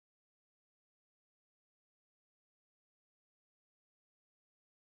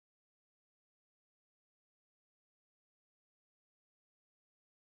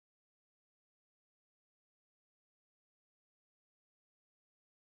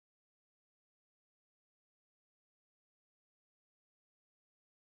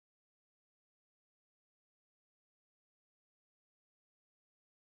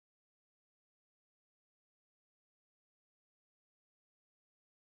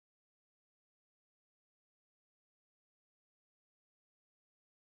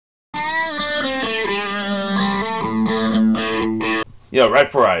right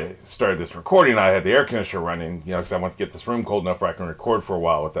before I started this recording, I had the air conditioner running, because I want to get this room cold enough where I can record for a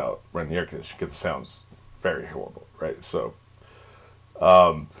while without running the air conditioner, because it sounds very horrible, right? So,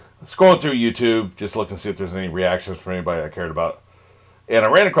 scrolling through YouTube, just looking to see if there's any reactions from anybody I cared about. And I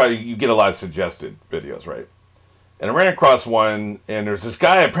ran across, you get a lot of suggested videos, right? And I ran across one, and there's this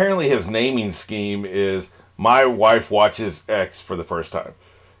guy, apparently his naming scheme is, my wife watches X for the first time.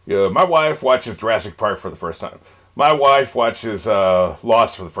 My wife watches Jurassic Park for the first time. My wife watches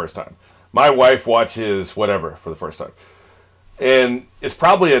Lost for the first time. My wife watches whatever for the first time. And it's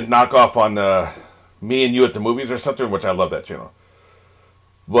probably a knockoff on Me and You at the Movies or something, which I love that channel.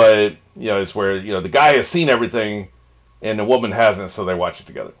 But, it's where, the guy has seen everything and the woman hasn't, so they watch it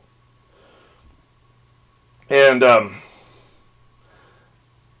together. And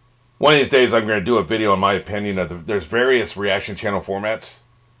one of these days I'm going to do a video on my opinion of there's various reaction channel formats.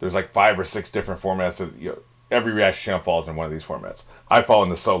 There's like 5 or 6 different formats that, every reaction channel falls in one of these formats. I fall in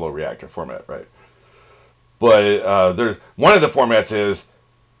the solo reactor format, right? But there's one of the formats is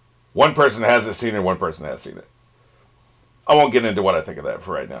one person hasn't seen it, one person has seen it. I won't get into what I think of that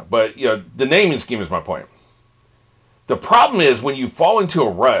for right now. But, the naming scheme is my point. The problem is when you fall into a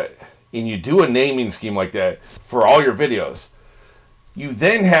rut and you do a naming scheme like that for all your videos, you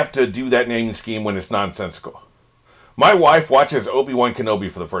then have to do that naming scheme when it's nonsensical. My wife watches Obi-Wan Kenobi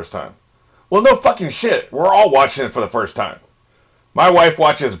for the first time. Well, no fucking shit. We're all watching it for the first time. My wife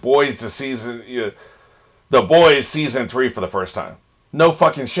watches The Boys Season 3 for the first time. No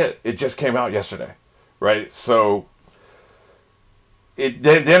fucking shit. It just came out yesterday. Right? So,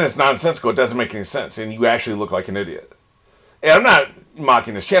 then it's nonsensical. It doesn't make any sense. And you actually look like an idiot. And I'm not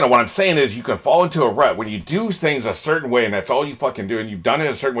mocking this channel. What I'm saying is you can fall into a rut. When you do things a certain way and that's all you fucking do, and you've done it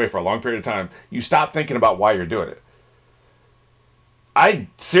a certain way for a long period of time, you stop thinking about why you're doing it. I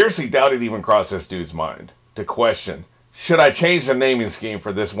seriously doubt it even crossed this dude's mind to question, should I change the naming scheme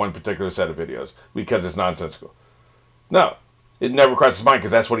for this one particular set of videos because it's nonsensical? No, it never crossed his mind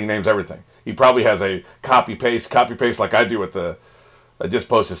because that's what he names everything. He probably has a copy-paste like I do with I just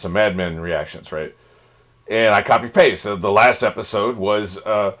posted some Mad Men reactions, right? And I copy-paste. So the last episode was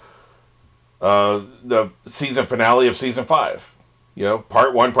the season finale of season 5.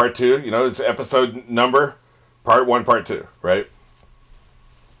 Part 1, part 2. It's episode number, part 1, part 2, right?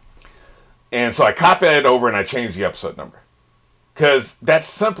 And so I copied it over and I changed the episode number. Because that's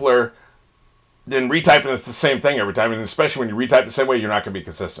simpler than retyping it's the same thing every time. And especially when you retype the same way, you're not going to be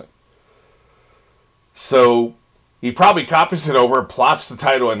consistent. So he probably copies it over, plops the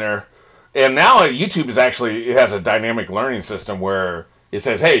title in there. And now YouTube it has a dynamic learning system where it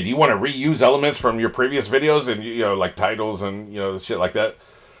says, hey, do you want to reuse elements from your previous videos? And, like titles and, shit like that.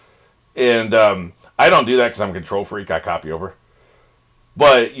 And I don't do that because I'm a control freak. I copy over.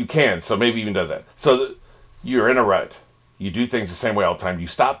 But you can, so maybe even does that. So you're in a rut. You do things the same way all the time. You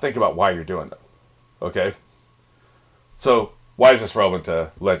stop thinking about why you're doing them. Okay? So why is this relevant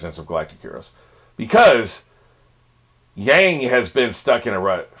to Legends of Galactic Heroes? Because Yang has been stuck in a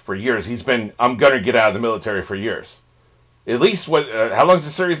rut for years. He's been, I'm going to get out of the military for years. At least, how long has the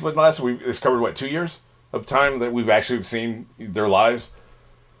series been last? It's covered, 2 years of time that we've actually seen their lives?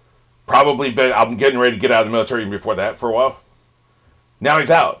 Probably been, I'm getting ready to get out of the military even before that for a while. Now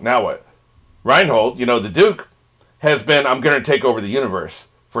he's out. Now what? Reinhold, the Duke, has been, I'm going to take over the universe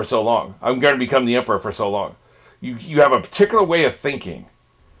for so long. I'm going to become the Emperor for so long. You have a particular way of thinking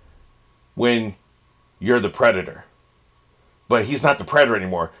when you're the Predator. But he's not the Predator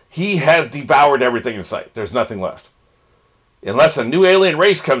anymore. He has devoured everything in sight. There's nothing left. Unless a new alien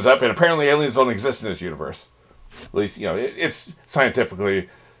race comes up, and apparently aliens don't exist in this universe. At least, it's scientifically,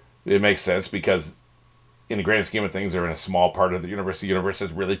 it makes sense because in the grand scheme of things, they're in a small part of the universe. The universe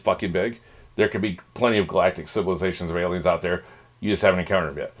is really fucking big. There could be plenty of galactic civilizations of aliens out there. You just haven't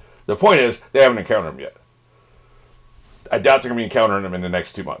encountered them yet. The point is, they haven't encountered them yet. I doubt they're going to be encountering them in the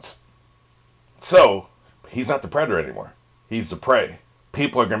next 2 months. So, he's not the Predator anymore. He's the prey.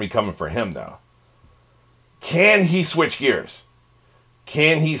 People are going to be coming for him now. Can he switch gears?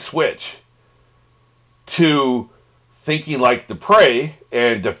 Can he switch to thinking like the prey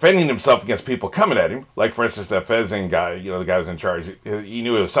and defending himself against people coming at him? Like, for instance, that Fezin guy, the guy who was in charge, he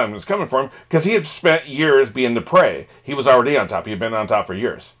knew his son was coming for him because he had spent years being the prey. He was already on top. He had been on top for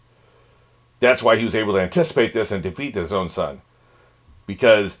years. That's why he was able to anticipate this and defeat his own son.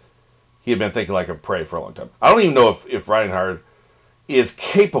 Because he had been thinking like a prey for a long time. I don't even know if Reinhard is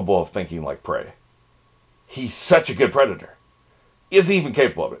capable of thinking like prey. He's such a good predator. Is he even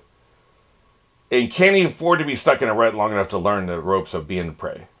capable of it? And can he afford to be stuck in a rut long enough to learn the ropes of being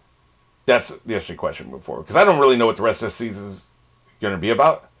prey? That's the interesting question moving forward. Because I don't really know what the rest of this season is going to be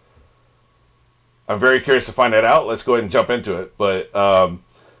about. I'm very curious to find that out. Let's go ahead and jump into it. But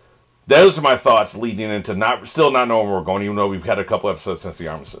those are my thoughts leading into still not knowing where we're going, even though we've had a couple episodes since the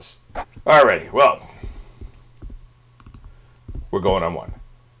armistice. Alrighty, well, we're going on one.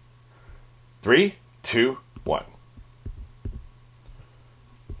 3, 2, 1.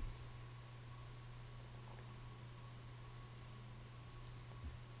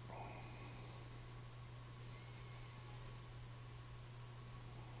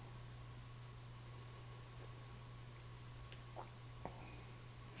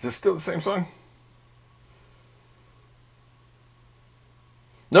 Is this still the same song?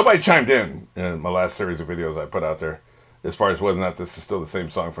 Nobody chimed in my last series of videos I put out there as far as whether or not this is still the same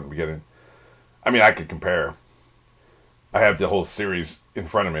song from the beginning. I mean, I could compare. I have the whole series in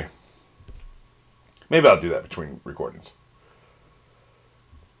front of me. Maybe I'll do that between recordings.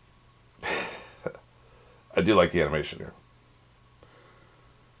 I do like the animation here.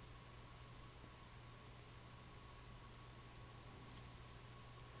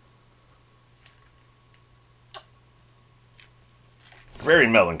 Very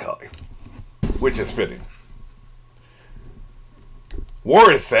melancholy, which is fitting.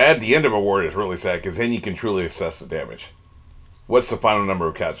 War is sad. The end of a war is really sad because then you can truly assess the damage. What's the final number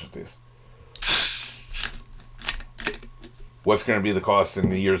of casualties? What's going to be the cost in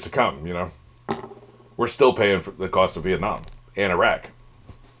the years to come, you know? We're still paying for the cost of Vietnam and Iraq.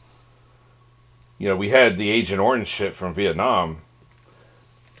 You know, we had the Agent Orange shit from Vietnam.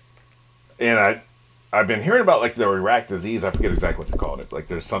 And I've been hearing about, like, the Iraq disease. I forget exactly what they called it. Like,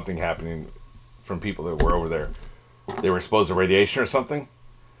 there's something happening from people that were over there. They were exposed to radiation or something.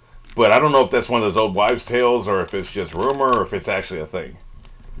 But I don't know if that's one of those old wives' tales or if it's just rumor or if it's actually a thing.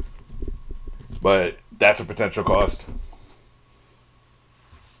 But that's a potential cost.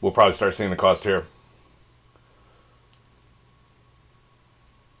 We'll probably start seeing the cost here.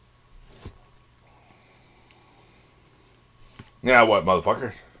 Yeah, what,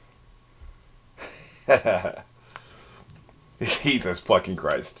 motherfucker? Jesus fucking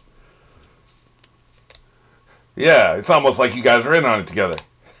Christ. Yeah, it's almost like you guys are in on it together.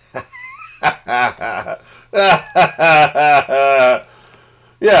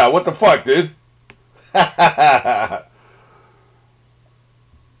 Yeah, what the fuck, dude?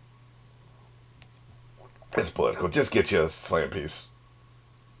 It's political. Just get you a slam piece.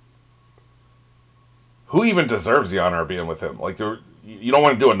 Who even deserves the honor of being with him? Like, you don't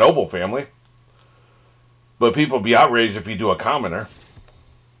want to do a noble family. But people be outraged if you do a commoner.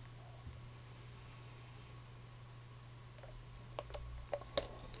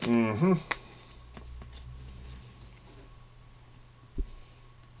 Mm-hmm.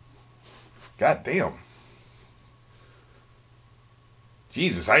 God damn.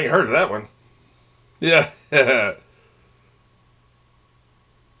 Jesus, I ain't heard of that one. Yeah.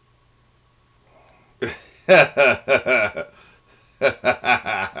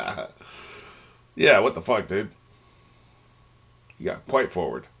 Yeah, what the fuck, dude? You got quite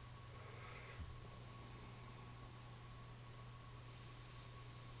forward.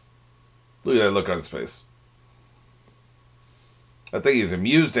 Look at that look on his face. I think he's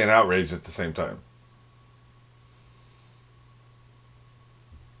amused and outraged at the same time.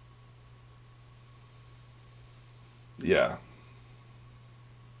 Yeah.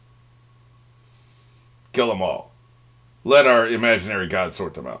 Kill them all. Let our imaginary God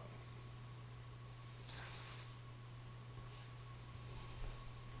sort them out.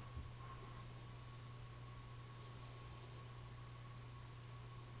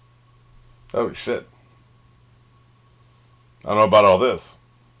 Oh, shit. I don't know about all this.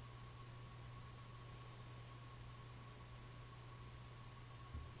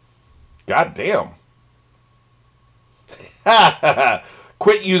 God damn.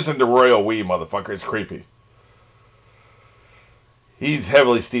 Quit using the royal we, motherfucker. It's creepy. He's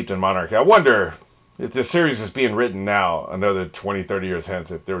heavily steeped in monarchy. I wonder if this series is being written now, another 20, 30 years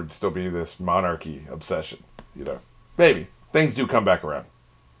hence, if there would still be this monarchy obsession. You know, maybe. Things do come back around.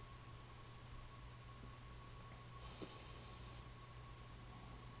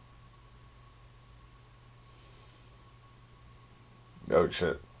 Oh,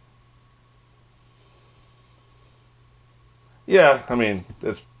 shit. Yeah, I mean,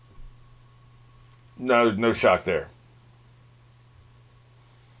 there's no shock there.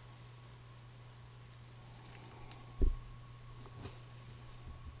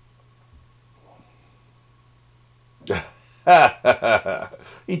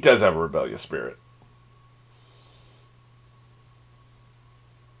 He does have a rebellious spirit.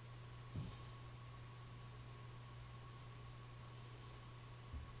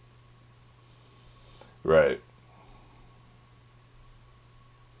 Right.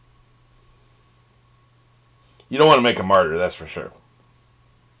 You don't want to make a martyr, that's for sure.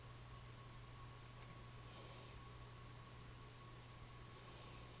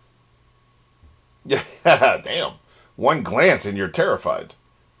 Yeah, damn. One glance and you're terrified.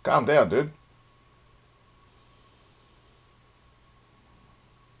 Calm down, dude.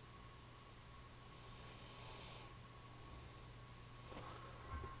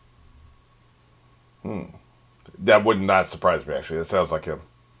 That would not surprise me, actually. That sounds like him.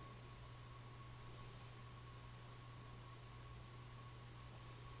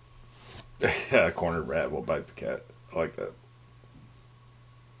 Yeah, a cornered rat will bite the cat. I like that.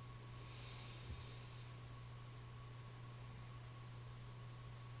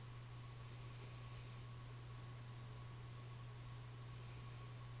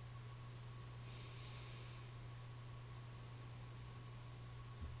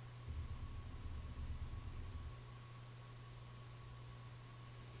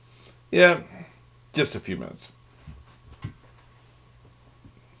 Yeah, just a few minutes.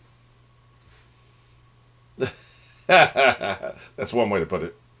 That's one way to put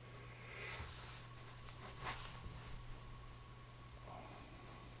it.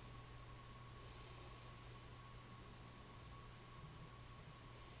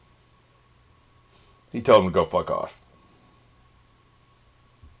 He told him to go fuck off.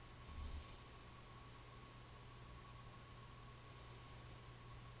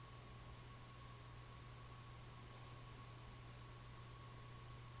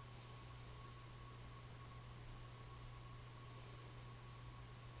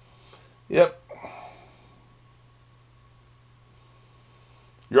 Yep.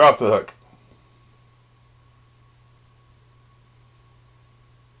 You're off the hook.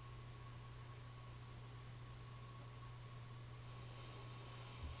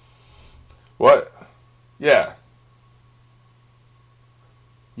 What? Yeah.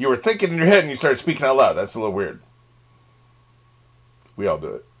 You were thinking in your head and you started speaking out loud. That's a little weird. We all do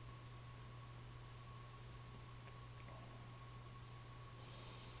it.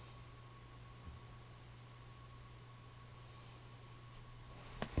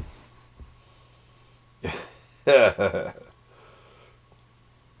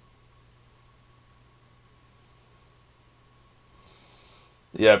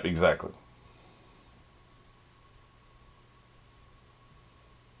 Yep, exactly.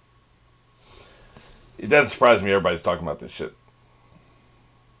 It doesn't surprise me everybody's talking about this shit.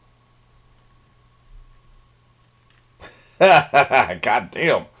 God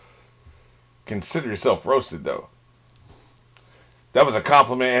damn. Consider yourself roasted, though. That was a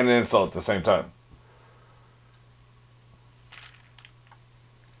compliment and an insult at the same time.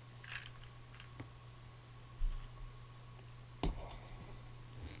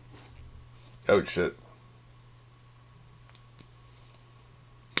 Oh, shit.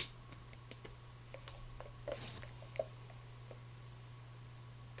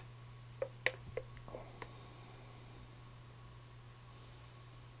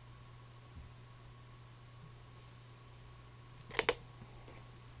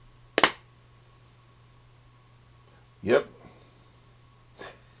 Yep.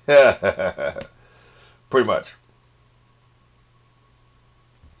 Pretty much.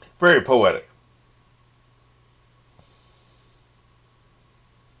 Very poetic.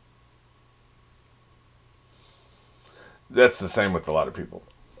 That's the same with a lot of people.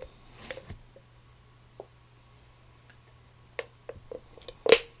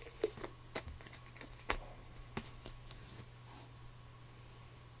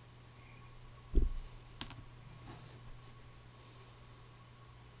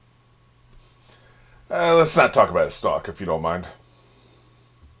 Let's not talk about his stock, if you don't mind.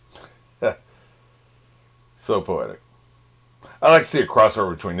 So poetic. I like to see a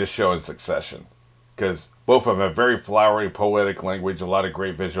crossover between this show and Succession, because both of them have very flowery, poetic language, a lot of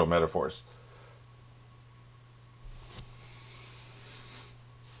great visual metaphors.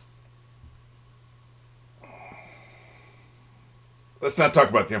 Let's not talk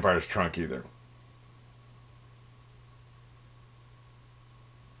about the Empire's trunk either.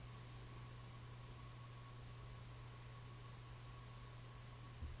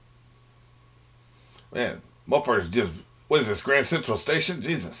 Man, motherfuckers just... What is this, Grand Central Station?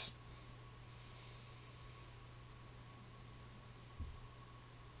 Jesus.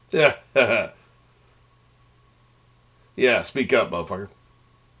 Yeah. Yeah, speak up, motherfucker.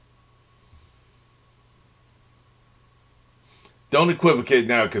 Don't equivocate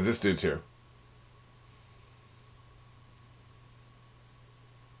now, because this dude's here.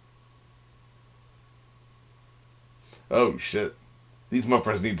 Oh, shit. These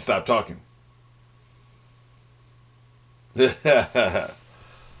motherfuckers need to stop talking.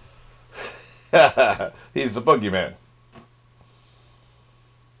 He's the boogeyman.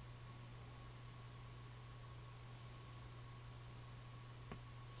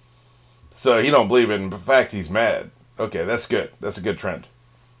 So he don't believe it. In fact, he's mad. Okay, that's good. That's a good trend.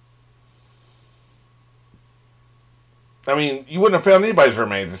 I mean, you wouldn't have found anybody's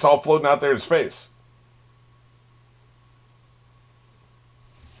remains. It's all floating out there in space.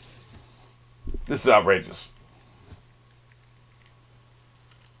 This is outrageous.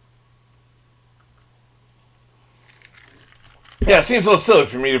 Yeah, it seems a little silly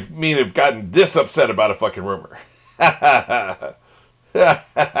for me to have gotten this upset about a fucking rumor.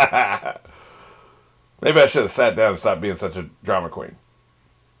 Maybe I should have sat down and stopped being such a drama queen.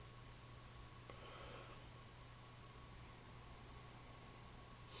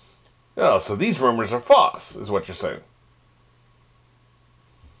 Oh, so these rumors are false, is what you're saying.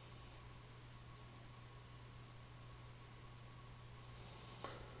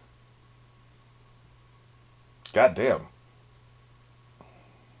 God damn.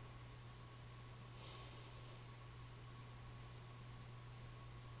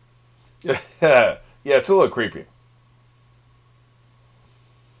 Yeah, it's a little creepy.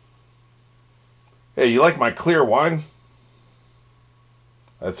 Hey, you like my clear wine?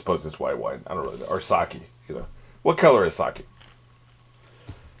 I suppose it's white wine. I don't really know. Or sake, you know. What color is sake?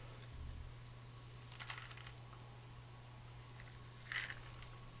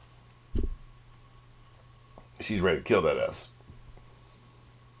 She's ready to kill that ass.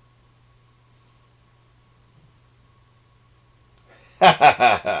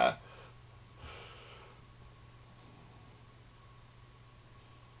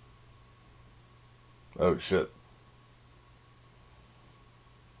 Oh, shit.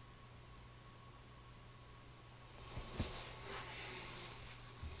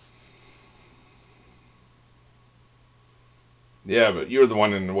 Yeah, but you're the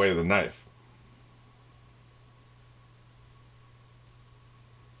one in the way of the knife.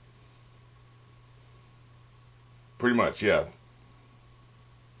 Pretty much, yeah.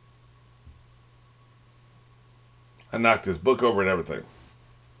 I knocked his book over and everything.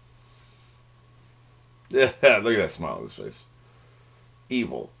 Yeah, look at that smile on his face.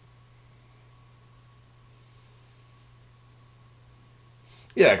 Evil.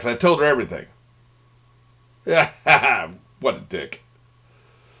 Yeah, because I told her everything. Yeah, what a dick.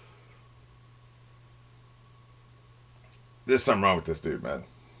 There's something wrong with this dude, man.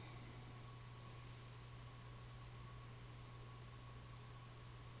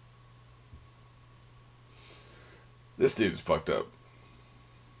 This dude is fucked up.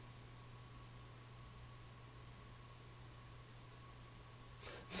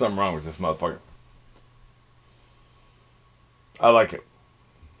 Something wrong with this motherfucker. I like it.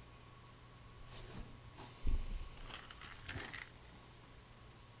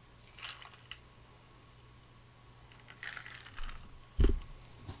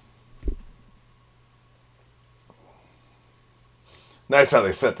 Nice how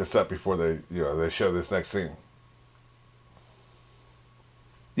they set this up before they show this next scene.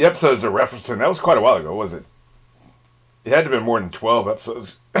 The episodes are referencing, that was quite a while ago, was it? It had to have been more than 12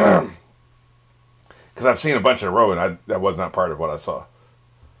 episodes. Because I've seen a bunch in a row, and that was not part of what I saw.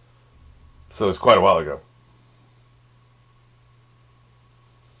 So it's quite a while ago.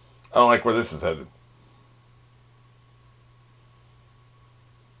 I don't like where this is headed.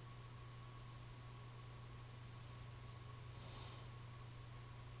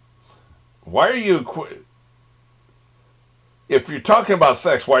 Why are you... If you're talking about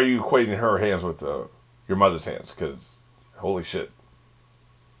sex, why are you equating her hands with your mother's hands? Because, holy shit.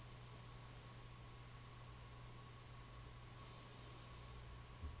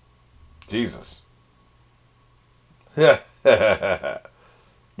 Jesus. Yeah.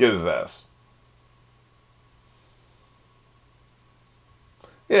 Get his ass.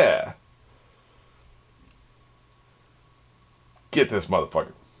 Yeah. Get this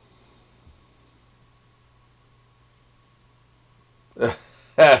motherfucker.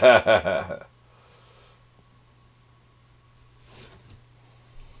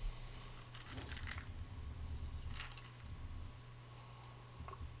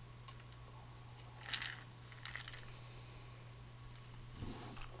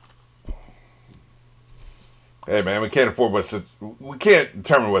 Hey man, we can't afford we can't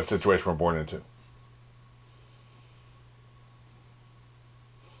determine what situation we're born into.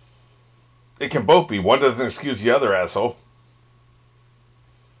 It can both be. One doesn't excuse the other, asshole.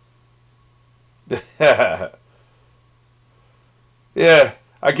 Yeah,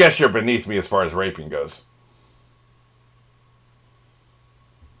 I guess you're beneath me as far as raping goes.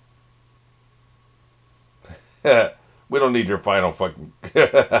 We don't need your final fucking...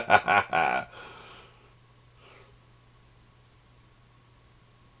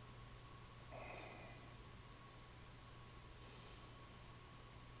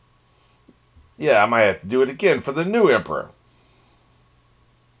 Yeah, I might have to do it again for the new emperor.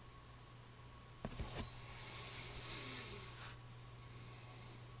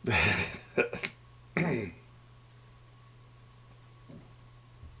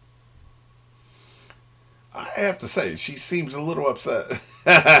 I have to say, she seems a little upset.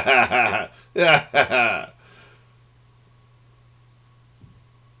 Yeah.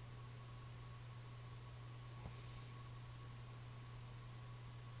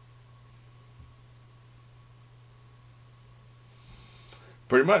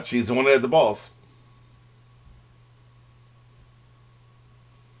 Pretty much. She's the one that had the balls.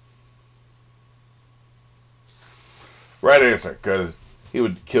 Right answer, because he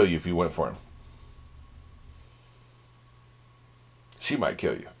would kill you if you went for him. She might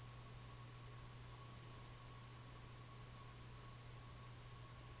kill you.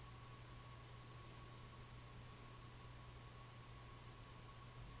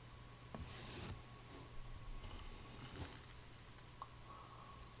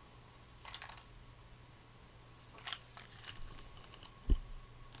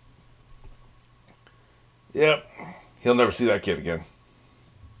 Yep. He'll never see that kid again.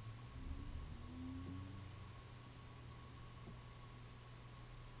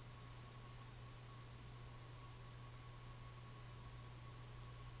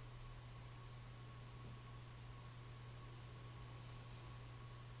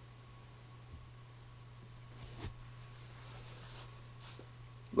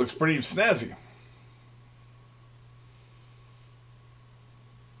 Looks pretty snazzy.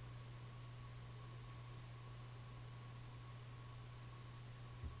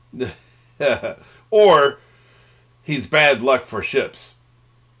 Or he's bad luck for ships.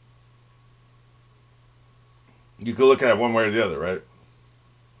 You could look at it one way or the other, right?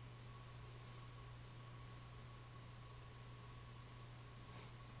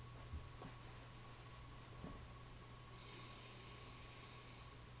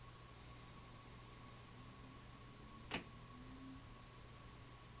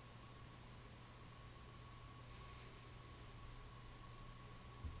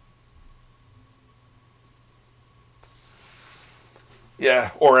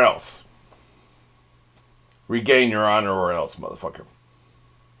 Yeah, or else. Regain your honor or else, motherfucker.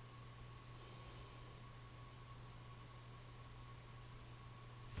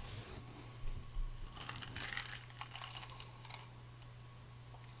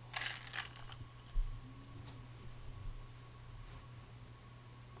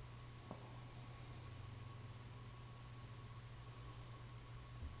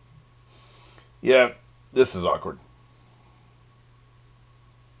 Yeah, this is awkward.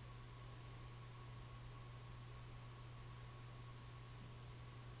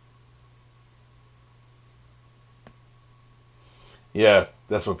 Yeah,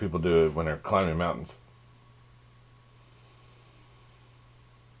 that's what people do when they're climbing mountains.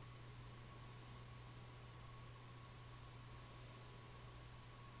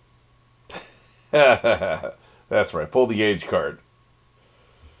 That's right. Pull the age card.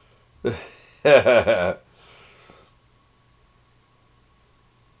 When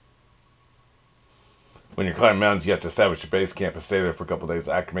you're climbing mountains, you have to establish a base camp and stay there for a couple of days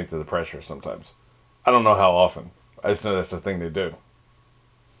to acclimate to the pressure sometimes. I don't know how often. I just know that's the thing they do.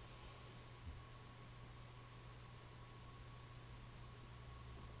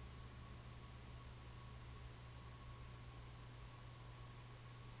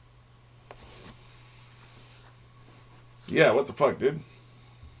 Yeah, what the fuck, dude?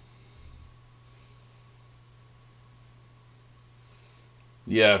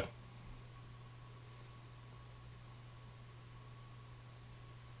 Yeah,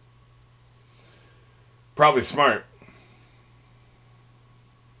 probably smart.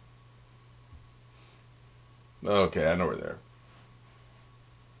 Okay, I know where they're.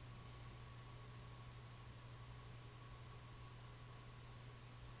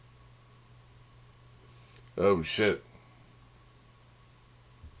 Oh, shit.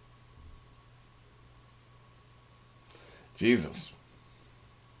 Jesus.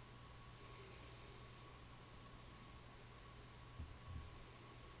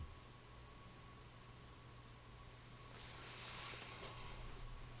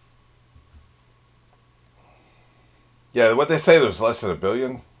 Yeah, what they say, there's less than a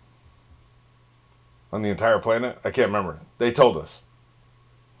billion on the entire planet. I can't remember. They told us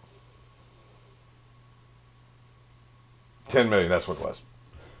 10 million. That's what it was.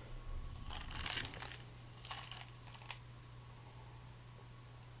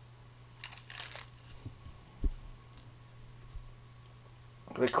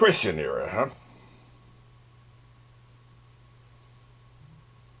 The Christian era, huh?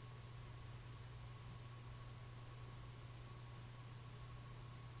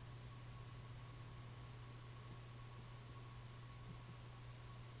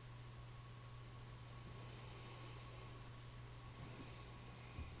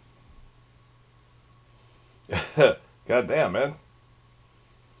 God damn, man.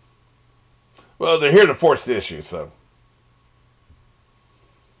 Well, they're here to force the issue, so.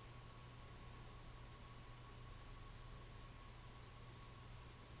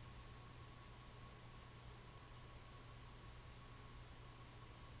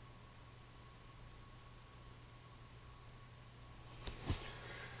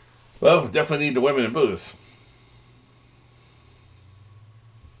 Well, definitely need the women and booze.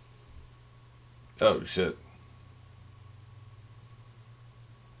 Oh, shit.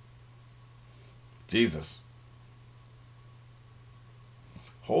 Jesus.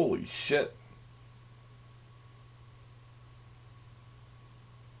 Holy shit.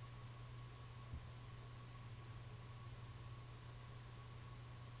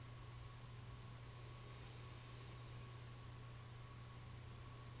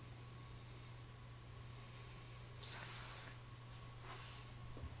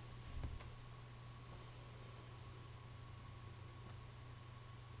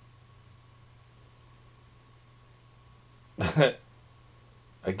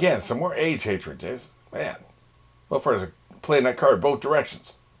 Again, some more age hatred, Jason. Man. Motherfuckers are playing that card both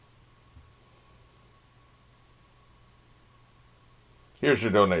directions. Here's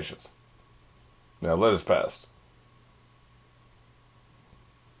your donations. Now let us pass.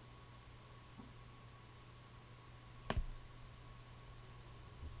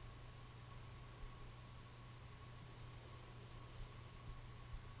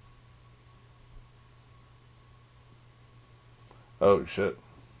 Oh, shit.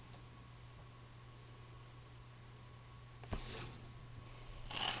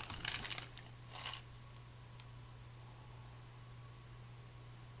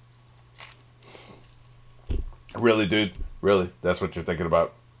 Really, dude? Really? That's what you're thinking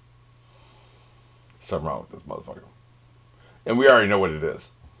about? Something wrong with this motherfucker. And we already know what it is.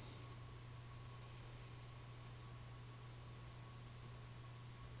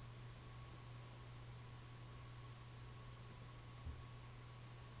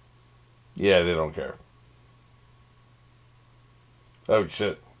 Yeah, they don't care. Oh,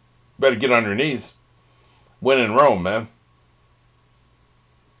 shit. Better get on your knees. Win in Rome, man.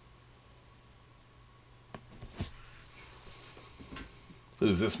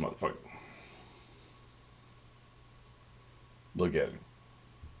 Who's this motherfucker? Look at him.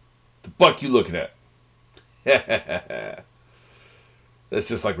 The fuck you looking at? That's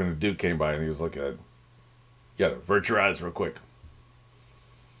just like when the Duke came by and he was looking at it. You gotta avert your eyes real quick.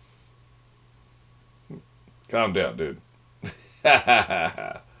 Calm down, dude.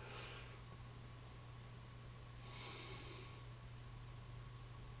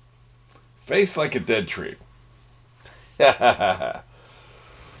 Face like a dead tree.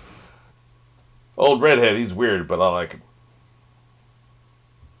 Old redhead, he's weird, but I like him.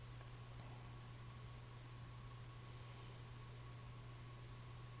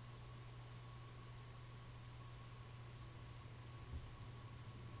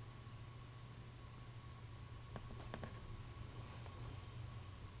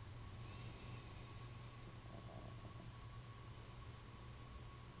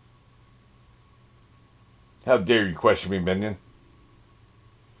 How dare you question me, minion?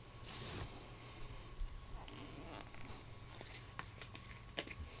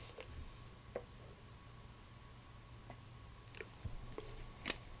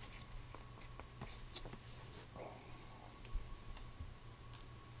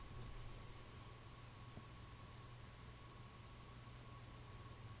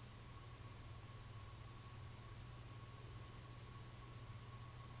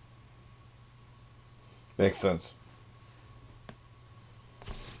 Makes sense.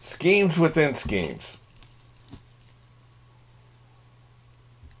 Schemes within schemes.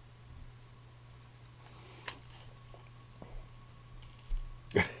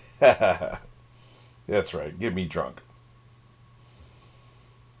 That's right. Get me drunk.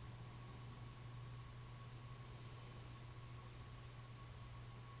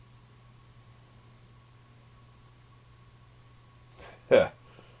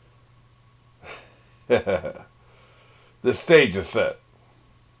 The stage is set.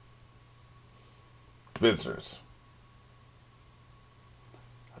 Visitors.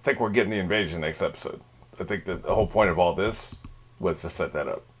 I think we're getting the invasion next episode. I think that the whole point of all this was to set that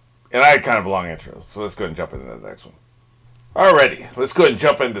up. And I had kind of a long intro, so let's go ahead and jump into the next one. Alrighty, let's go ahead and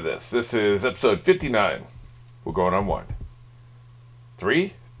jump into this. This is episode 59. We're going on 1.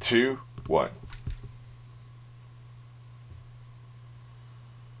 3, 2, 1.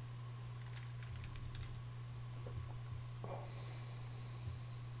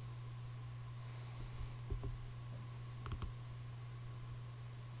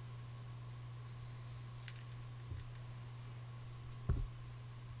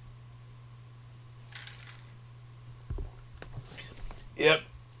 Yep.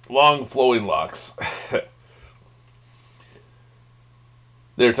 Long flowing locks.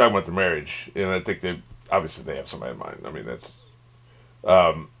 They were talking about the marriage, and I think they have somebody in mind. I mean, that's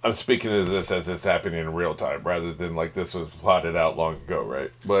I'm speaking of this as it's happening in real time, rather than like this was plotted out long ago,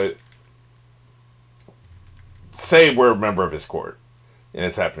 right? But say we're a member of his court, and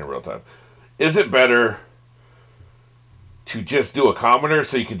it's happening in real time. Is it better to just do a commoner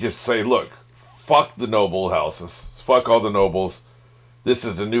so you can just say, look, fuck the noble houses, fuck all the nobles, this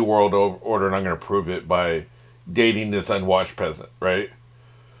is a new world order and I'm going to prove it by dating this unwashed peasant, right?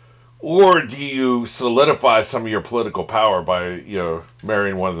 Or do you solidify some of your political power by,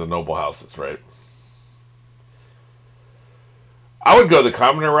 marrying one of the noble houses, right? I would go the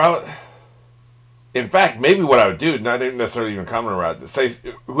commoner route. In fact, maybe what I would do, not necessarily even commoner route, say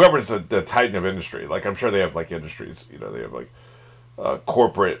whoever's the titan of industry, like I'm sure they have like industries, they have like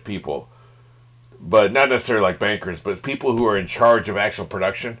corporate people, but not necessarily like bankers, but people who are in charge of actual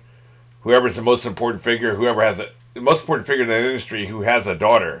production. Whoever's the most important figure, the most important figure in that industry who has a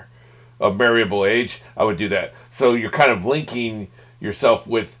daughter of marriable age, I would do that. So you're kind of linking yourself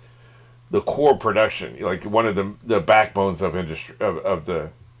with the core production, like one of the backbones of industry of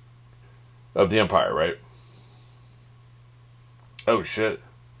the empire, right? Oh shit,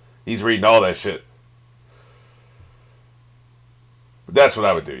 he's reading all that shit. But that's what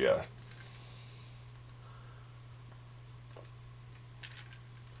I would do, yeah.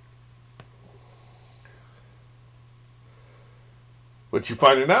 What you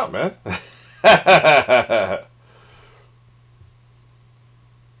finding out, man? I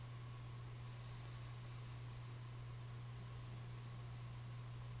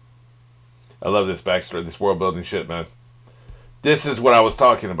love this backstory, this world building shit, man. This is what I was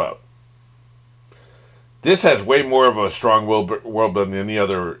talking about. This has way more of a strong world building than any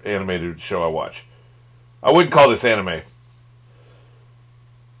other animated show I watch. I wouldn't call this anime,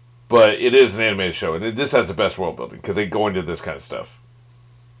 but it is an animated show, and this has the best world building because they go into this kind of stuff.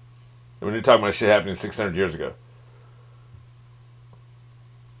 And when you're talking about shit happening 600 years ago.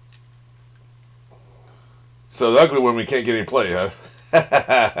 So the ugly woman can't get any play, huh?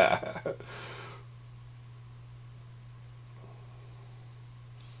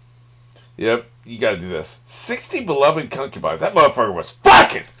 Yep, you gotta do this. 60 beloved concubines. That motherfucker was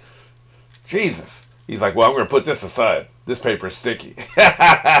fucking! Jesus. He's like, well, I'm gonna put this aside. This paper's sticky.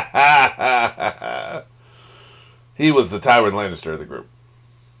 He was the Tywin Lannister of the group.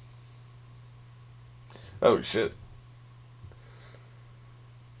 Oh, shit.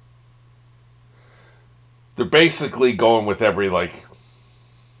 They're basically going with every, like...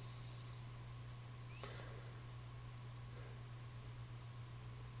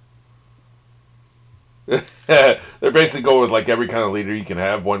 They're basically going with, like, every kind of leader you can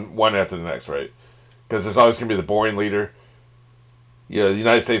have, one after the next, right? Because there's always going to be the boring leader. The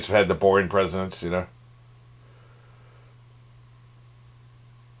United States have had the boring presidents,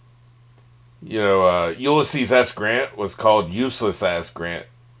 Ulysses S. Grant was called Useless Ass Grant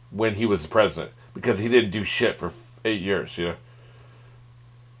when he was the president because he didn't do shit for 8 years,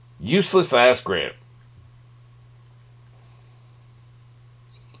 Useless Ass Grant.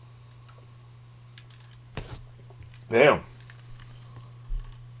 Damn.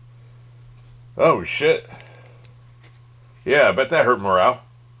 Oh, shit. Yeah, I bet that hurt morale.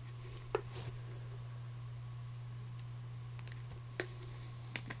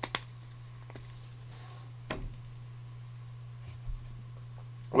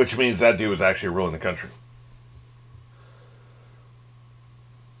 Which means that dude was actually ruling the country.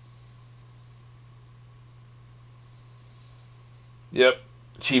 Yep.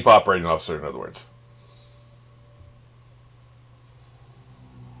 Chief operating officer, in other words.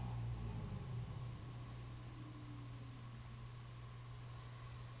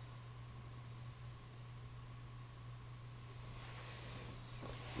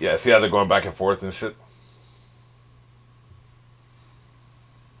 Yeah, see how they're going back and forth and shit?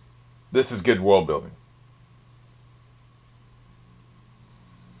 This is good world building.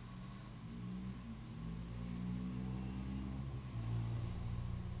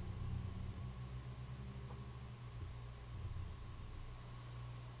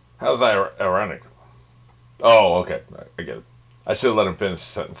 How's that ironic? Oh, okay. I get it. I should have let him finish the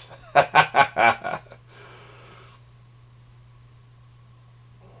sentence.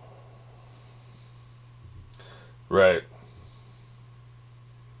 Right.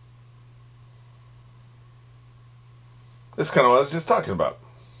 This is kind of what I was just talking about.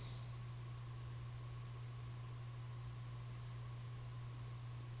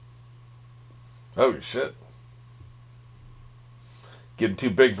 Oh, shit. Getting too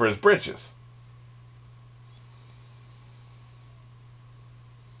big for his britches.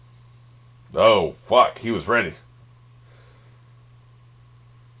 fuck, he was ready.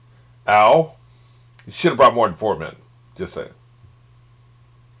 Ow. You should have brought more than 4 men. Just saying.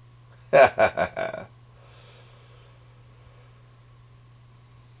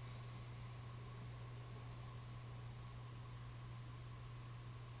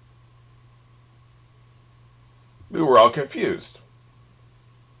 We were all confused.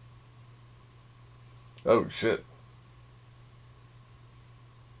 Oh, shit.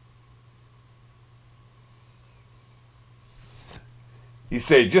 He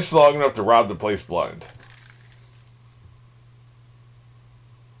stayed just long enough to rob the place blind.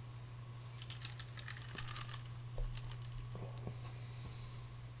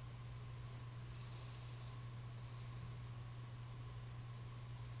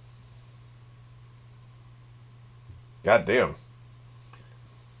 God damn.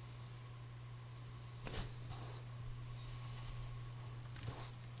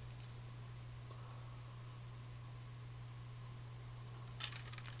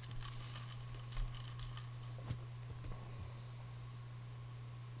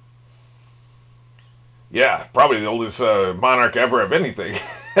 Yeah, probably the oldest monarch ever of anything.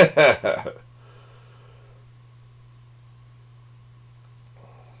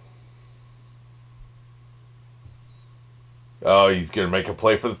 Oh, he's going to make a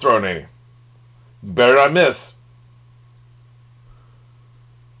play for the throne, ain't he? You better not miss.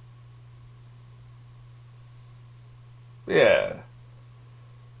 Yeah.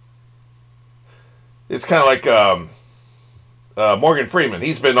 It's kind of like Morgan Freeman.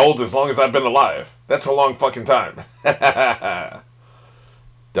 He's been old as long as I've been alive. That's a long fucking time.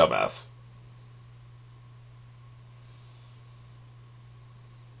 Dumbass.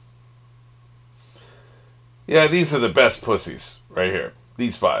 Yeah, these are the best pussies right here.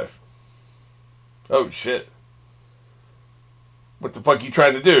 These 5. Oh, shit. What the fuck you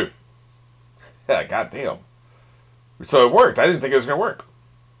trying to do? Yeah, goddamn. So it worked. I didn't think it was going to work.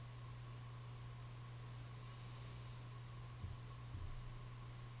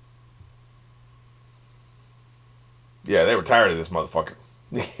 Yeah, they were tired of this motherfucker.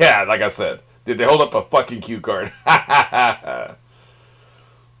 Yeah, like I said. Did they hold up a fucking cue card?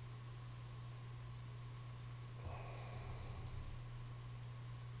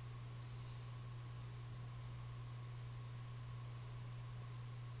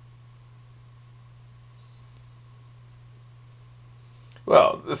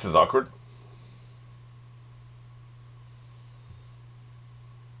 Well, this is awkward.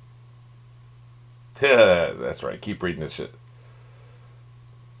 That's right. Keep reading this shit.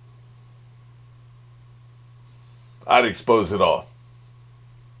 I'd expose it all.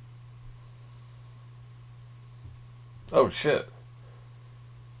 Oh shit!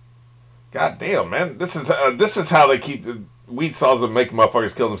 God damn, man! This is how they keep the weed saws and make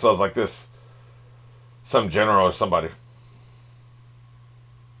motherfuckers kill themselves like this. Some general or somebody.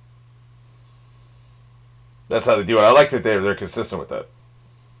 That's how they do it. I like that they're consistent with that.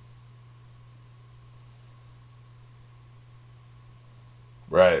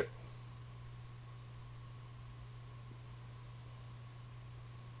 Right.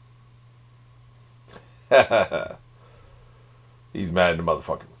 He's mad at the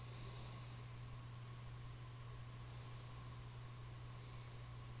motherfucker.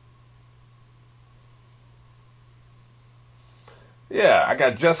 Yeah, I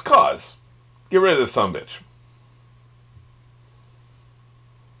got just cause. Get rid of this sumbitch.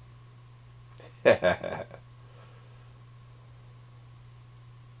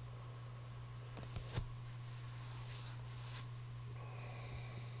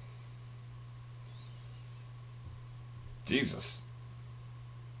 Jesus.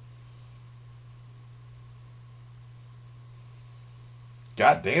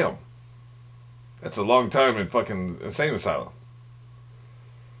 God damn. That's a long time in fucking insane asylum.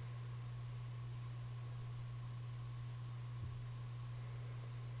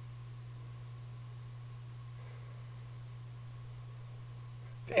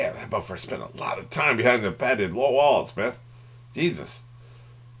 Damn, that motherfucker spent a lot of time behind the padded walls, man. Jesus.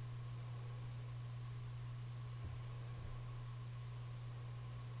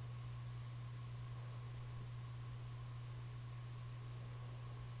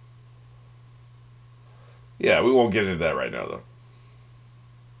 Yeah, we won't get into that right now, though.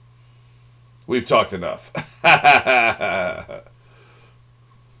 We've talked enough.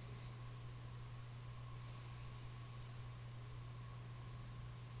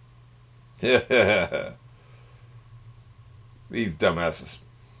 These dumbasses.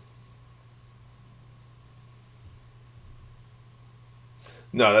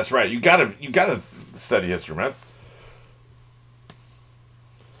 No, that's right. You gotta study history, man.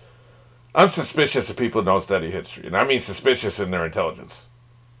 I'm suspicious of people who don't study history, and I mean suspicious in their intelligence.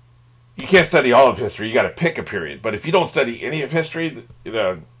 You can't study all of history. You got to pick a period. But if you don't study any of history, you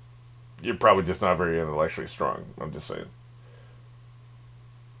know, you're probably just not very intellectually strong. I'm just saying.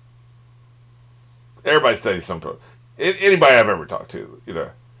 Everybody studies some. Anybody I've ever talked to, you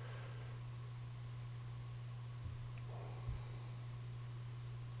know.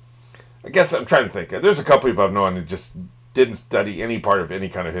 I guess I'm trying to think. There's a couple people I've known who just didn't study any part of any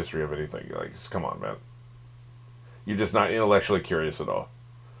kind of history of anything. Like, come on, man. You're just not intellectually curious at all.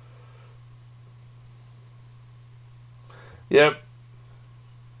 Yep.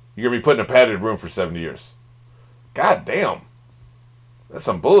 You're going to be put in a padded room for 70 years. God damn. That's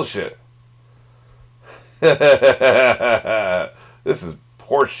some bullshit. This is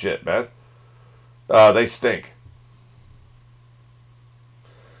horse shit, man. They stink.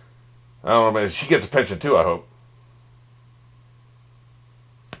 I don't know, man. She gets a pension too, I hope.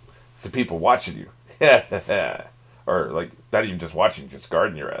 It's the people watching you. Or, like, not even just watching, just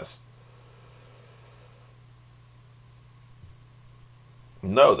guarding your ass.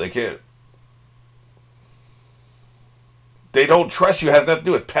 No, they can't. They don't trust you. It has nothing to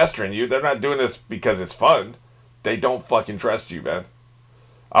do with pestering you. They're not doing this because it's fun. They don't fucking trust you, man.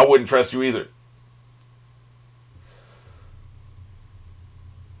 I wouldn't trust you either.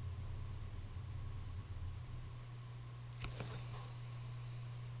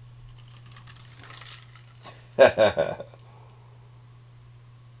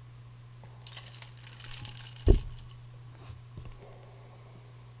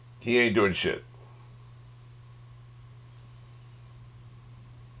 He ain't doing shit.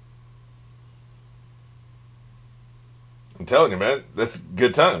 I'm telling you, man, that's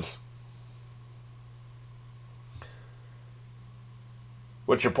good times.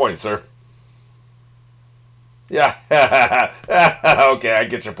 What's your point, sir? Yeah. Okay, I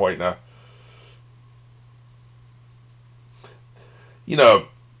get your point now. You know,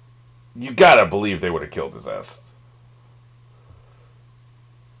 you gotta believe they would have killed his ass.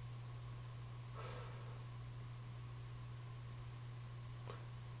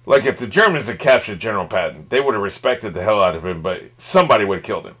 Like, if the Germans had captured General Patton, they would have respected the hell out of him, but somebody would have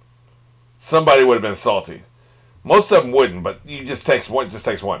killed him. Somebody would have been salty. Most of them wouldn't, but you just takes one,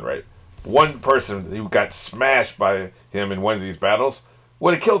 right? One person who got smashed by him in one of these battles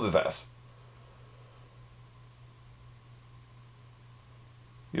would have killed his ass.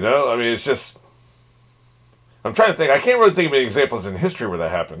 You know, I mean, it's just... I'm trying to think. I can't really think of any examples in history where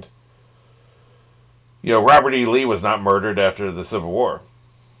that happened. You know, Robert E. Lee was not murdered after the Civil War.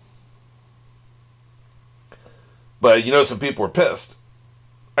 But, you know, some people were pissed.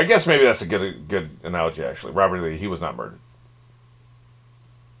 I guess maybe that's a good analogy, actually. Robert E. Lee, he was not murdered.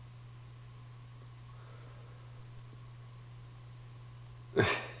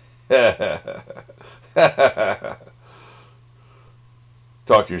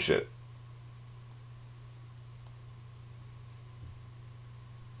 Talk your shit.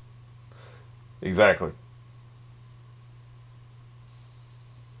 Exactly.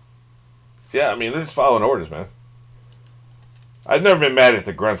 Yeah, I mean, they're just following orders, man. I've never been mad at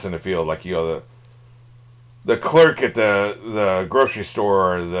the grunts in the field, like, you know, the clerk at the grocery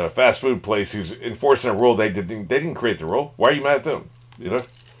store or the fast food place who's enforcing a rule they didn't create the rule. Why are you mad at them? You know?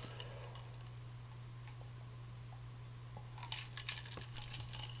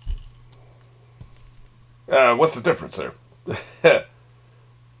 What's the difference there?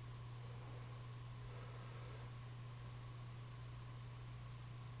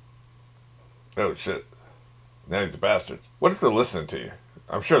 Oh shit! Now he's a bastard. What if they're listening to you?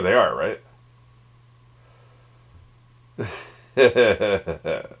 I'm sure they are, right?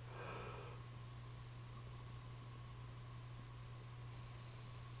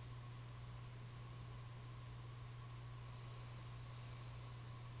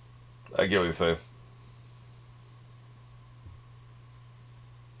 I get what you're saying.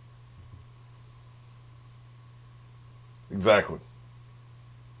 Exactly.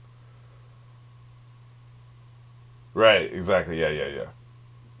 Right, exactly. Yeah, yeah, yeah.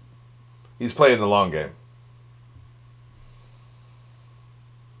 He's playing the long game.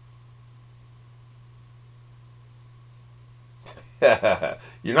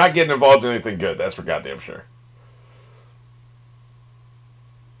 You're not getting involved in anything good, that's for goddamn sure.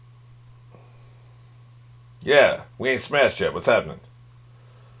 Yeah, we ain't smashed yet. What's happening?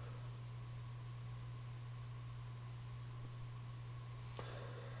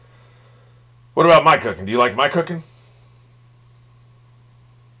 What about my cooking? Do you like my cooking?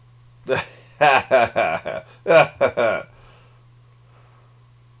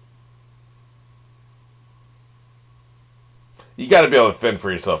 got to be able to fend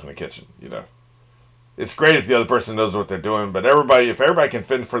for yourself in the kitchen. You know, it's great if the other person knows what they're doing, but if everybody can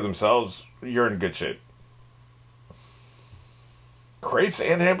fend for themselves, you're in good shape. Crepes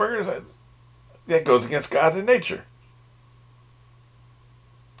and hamburgers, that goes against God and nature.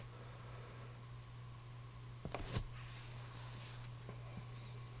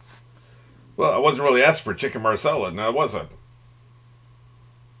 Well, I wasn't really asking for chicken marsala, no, I wasn't.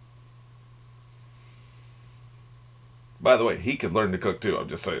 By the way, he could learn to cook too, I'm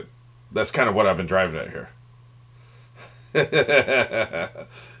just saying. That's kind of what I've been driving at here.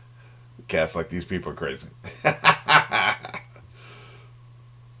 Cats like these people are crazy.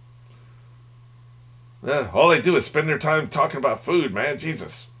 All they do is spend their time talking about food, man.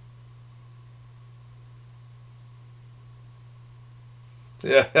 Jesus.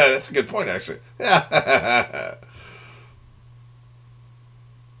 Yeah, that's a good point, actually.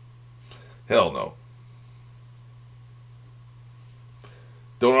 Hell no.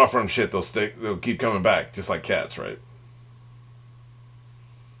 Don't offer them shit, they'll keep coming back, just like cats, right?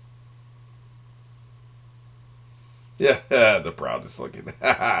 Yeah, the proudest looking.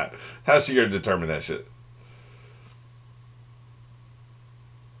 How's she going to determine that shit?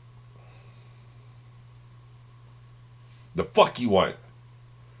 The fuck you want?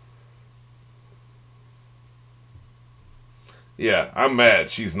 Yeah, I'm mad.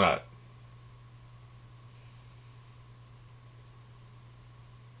 She's not.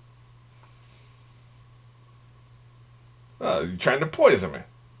 You're trying to poison me.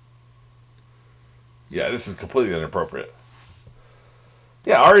 Yeah, this is completely inappropriate.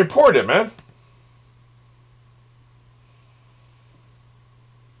 Yeah, I report it, man.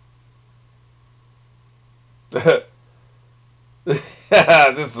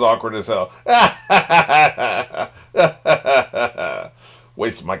 This is awkward as hell.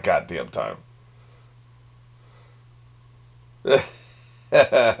 Wasting my goddamn time.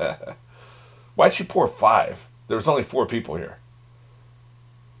 Why'd she pour 5? There was only 4 people here.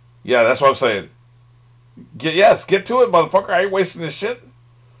 Yeah, that's what I'm saying. Get to it, motherfucker. I ain't wasting this shit.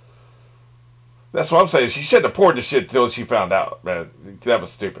 That's what I'm saying. She shouldn't have poured the shit until she found out, man. That was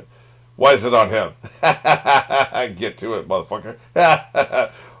stupid. Why is it on him? Get to it, motherfucker.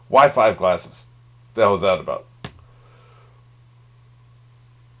 Why 5 glasses? What the hell was that about?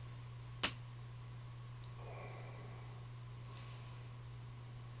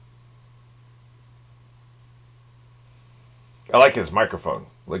 I like his microphone.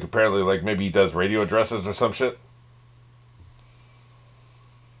 Like, apparently, like, maybe he does radio addresses or some shit.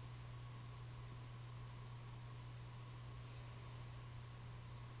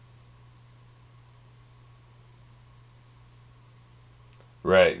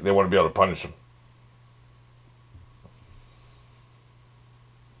 Right. They want to be able to punish him.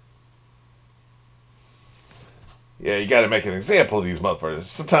 Yeah, you got to make an example of these motherfuckers.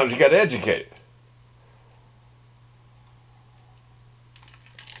 Sometimes you got to educate.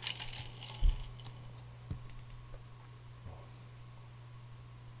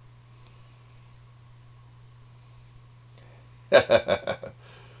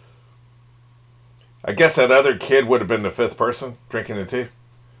 I guess that other kid would have been the 5th person drinking the tea.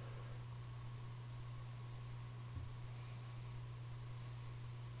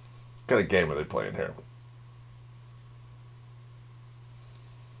 What kind of game are they playing here?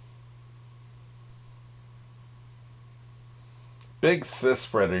 Big Sis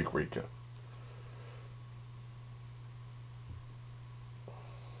Frederica.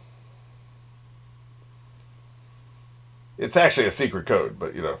 It's actually a secret code,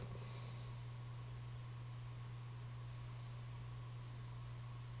 but you know.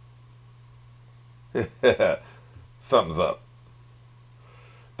 Something's up.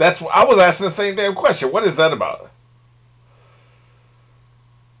 I was asking the same damn question. What is that about?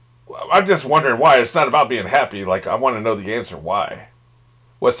 I'm just wondering why. It's not about being happy. Like, I want to know the answer. Why?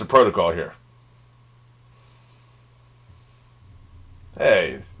 What's the protocol here?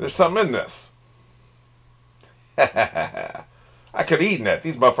 Hey, there's something in this. I could have eaten that.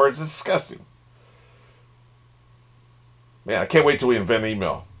 These motherfuckers are disgusting. Man, I can't wait till we invent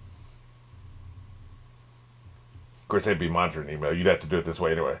email. Of course, they'd be monitoring email. You'd have to do it this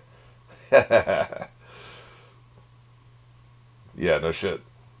way anyway. Yeah, no shit.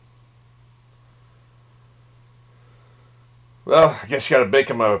 Well, I guess you gotta bake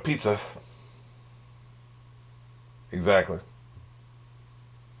him a pizza. Exactly.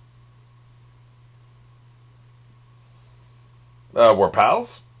 We're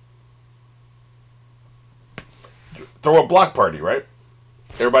pals? Throw a block party, right?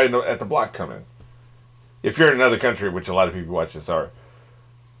 Everybody at the block come in. If you're in another country, which a lot of people watch this are,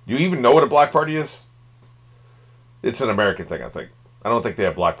 do you even know what a block party is? It's an American thing, I think. I don't think they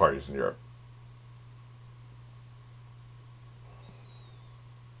have block parties in Europe.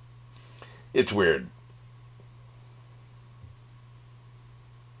 It's weird.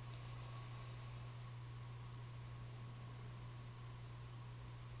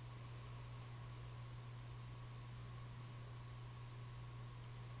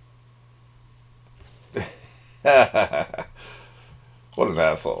 What an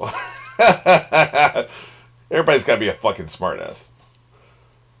asshole. Everybody's got to be a fucking smartass.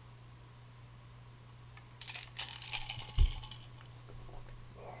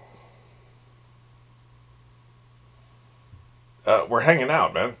 We're hanging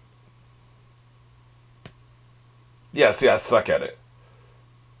out, man. Yeah, see, I suck at it.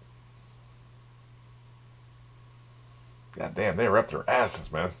 God damn, they were up their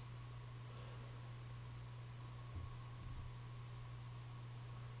asses, man.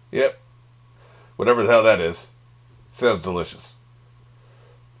 Yep. Whatever the hell that is. Sounds delicious.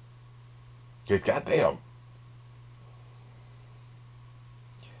 God damn.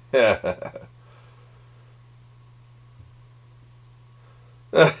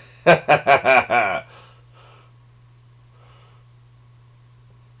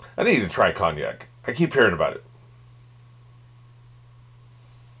 I need to try cognac. I keep hearing about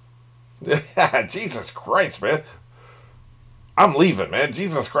it. Jesus Christ, man. I'm leaving, man.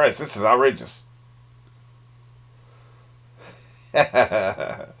 Jesus Christ, this is outrageous.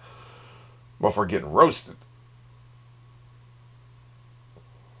 Well, we're getting roasted.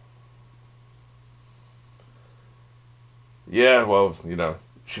 Yeah, well, you know,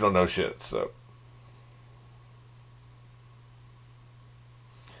 she don't know shit, so.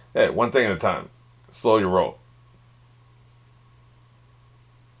 Hey, one thing at a time. Slow your roll.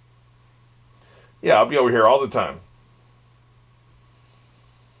 Yeah, I'll be over here all the time.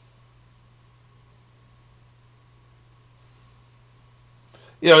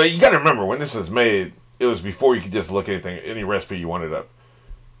 You know, you got to remember, when this was made, it was before you could just look anything, any recipe you wanted up.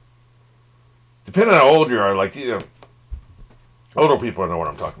 Depending on how old you are, like, you know, older people know what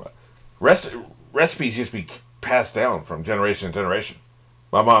I'm talking about. Recipes used to be passed down from generation to generation.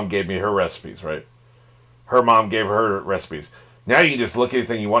 My mom gave me her recipes, right? Her mom gave her recipes. Now you can just look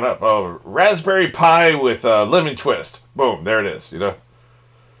anything you want up. Oh, raspberry pie with lemon twist. Boom, there it is, you know?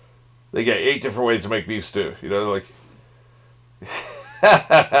 They get 8 different ways to make beef stew, you know, like...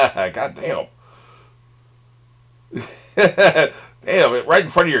 God damn. Damn, it right in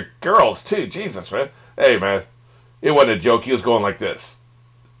front of your girls, too. Jesus, man. Hey, man. It wasn't a joke. He was going like this.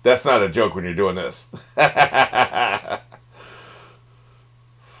 That's not a joke when you're doing this.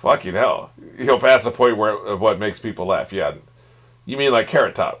 Fucking hell. He'll pass the point where of what makes people laugh. Yeah. You mean like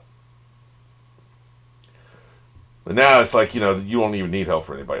Carrot Top. But now it's like, you know, you don't even need help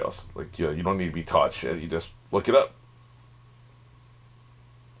for anybody else. Like, you know, you don't need to be taught shit. You just look it up.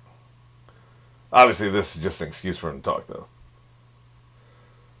 Obviously, this is just an excuse for him to talk, though.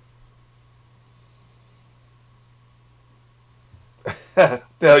 The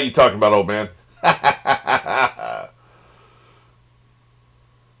hell are you talking about, old man?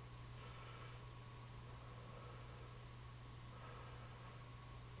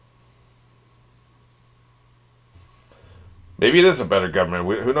 Maybe it is a better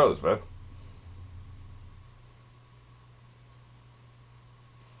government. Who knows, man?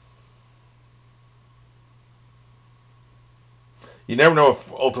 You never know what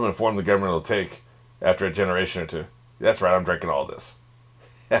ultimate form the government will take after a generation or two. That's right, I'm drinking all this.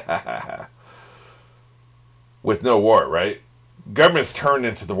 With no war, right? Governments turned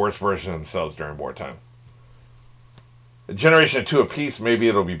into the worst version of themselves during wartime. A generation or two apiece, maybe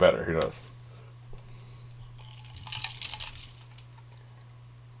it'll be better. Who knows?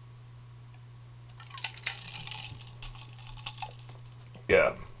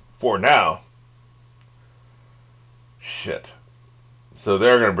 Yeah. For now. Shit. So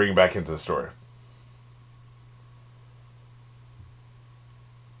they're going to bring him back into the story.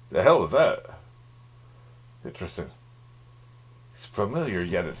 The hell is that? Interesting. It's familiar,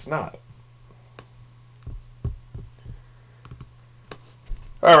 yet it's not.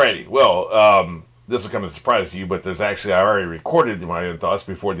 Alrighty, well, this will come as a surprise to you, but there's actually, I already recorded my own thoughts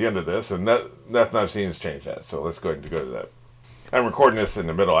before the end of this, and nothing I've seen has changed that, so let's go ahead and go to that. I'm recording this in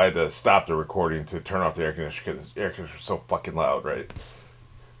the middle. I had to stop the recording to turn off the air conditioner because the air conditioner is so fucking loud, right?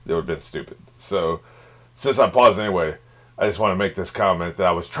 That would have been stupid. So, since I paused anyway, I just want to make this comment that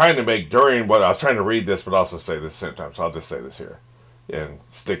I was trying to make during what I was trying to read this, but also say this at the same time. So I'll just say this here and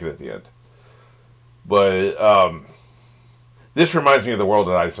stick it at the end. But this reminds me of the world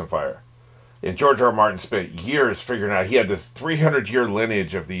of Ice and Fire. And George R. R. Martin spent years figuring out, he had this 300-year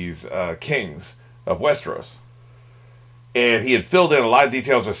lineage of these kings of Westeros. And he had filled in a lot of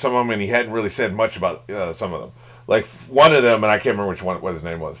details with some of them, and he hadn't really said much about some of them. Like one of them, and I can't remember what his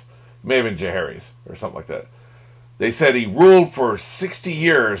name was. It may have been Jaehaerys or something like that. They said he ruled for 60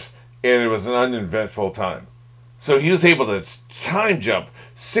 years, and it was an uneventful time. So he was able to time jump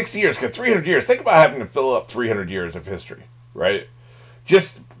 60 years, because 300 years, think about having to fill up 300 years of history, right?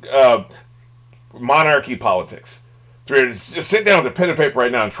 Just monarchy politics. Just sit down with a pen and paper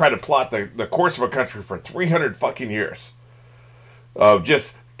right now and try to plot the course of a country for 300 fucking years. Of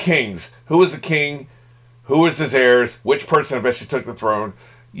just kings. Who was the king? Who was his heirs? Which person eventually took the throne?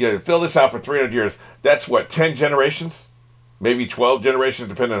 You fill this out for 300 years. That's what, 10 generations? Maybe 12 generations,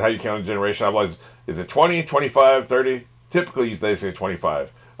 depending on how you count a generation. Otherwise, is it 20, 25, 30? Typically, they say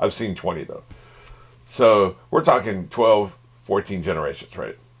 25. I've seen 20, though. So, we're talking 12, 14 generations,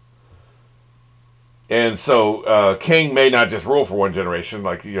 right? And so, king may not just rule for one generation,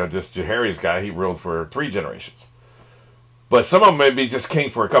 like, just Jaehaerys guy, he ruled for 3 generations. But some of them may be just king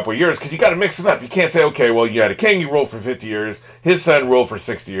for a couple of years, because you got to mix it up. You can't say, okay, well, you had a king, he ruled for 50 years, his son ruled for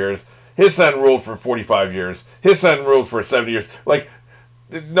 60 years, his son ruled for 45 years, his son ruled for 70 years. Like,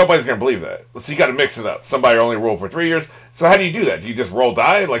 nobody's going to believe that. So you got to mix it up. Somebody only ruled for 3 years. So how do you do that? Do you just roll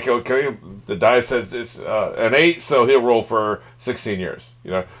die? Like, okay, the die says it's an 8, so he'll roll for 16 years,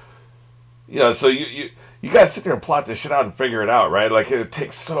 so you got to sit there and plot this shit out and figure it out, right? Like, it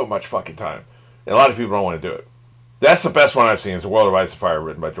takes so much fucking time. And a lot of people don't want to do it. That's the best one I've seen, is The World of Ice and Fire,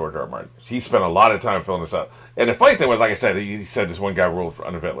 written by George R. R. Martin. He spent a lot of time filling this out. And the funny thing was, like I said, he said this one guy ruled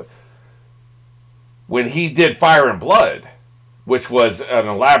uneventfully. When he did Fire and Blood, which was an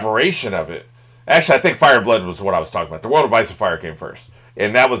elaboration of it, actually, I think Fire and Blood was what I was talking about. The World of Ice and Fire came first.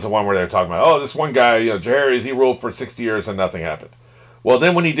 And that was the one where they were talking about, oh, this one guy, Jaehaerys, he ruled for 60 years and nothing happened. Well,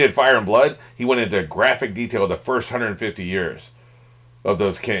 then when he did Fire and Blood, he went into graphic detail of the first 150 years of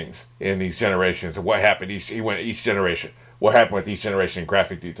those kings in these generations, and what happened each generation. What happened with each generation in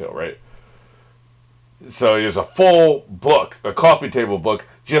graphic detail, right? So it was a full book, a coffee table book,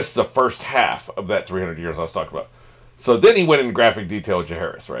 just the first half of that 300 years I was talking about. So then he went into graphic detail with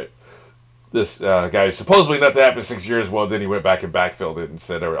Jaehaerys, right? This guy, supposedly nothing happened in 6 years, well, then he went back and backfilled it and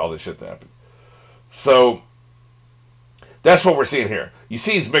said all this shit that happened. So that's what we're seeing here. You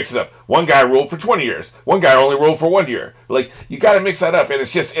see he's mixing up. One guy ruled for 20 years. One guy only ruled for 1 year. Like, you got to mix that up. And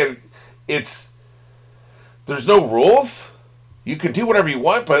it's just, there's no rules. You can do whatever you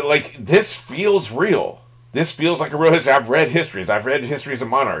want, but, like, this feels real. This feels like a real history. I've read histories. I've read histories of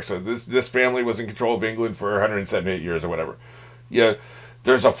monarchs. So this family was in control of England for 178 years or whatever. Yeah,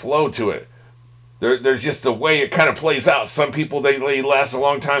 there's a flow to it. There's just the way it kind of plays out. Some people, they last a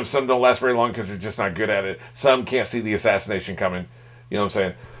long time. Some don't last very long because they're just not good at it. Some can't see the assassination coming. You know what I'm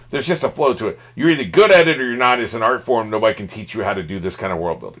saying? There's just a flow to it. You're either good at it or you're not. It's an art form. Nobody can teach you how to do this kind of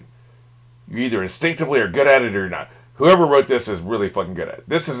world building. You either instinctively are good at it or you're not. Whoever wrote this is really fucking good at it.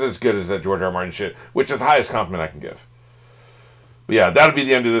 This is as good as that George R. R. Martin shit, which is the highest compliment I can give. But yeah, that'll be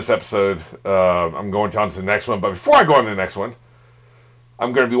the end of this episode. I'm going on to the next one. But before I go on to the next one,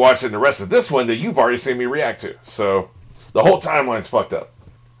 I'm going to be watching the rest of this one that you've already seen me react to. So, the whole timeline's fucked up.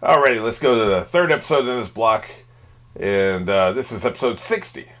 Alrighty, let's go to the third episode in this block. And this is episode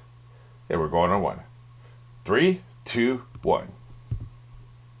 60. And we're going on 1. 3, 2, 1.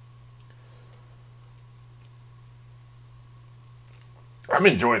 I'm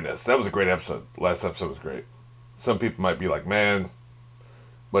enjoying this. That was a great episode. Last episode was great. Some people might be like, man,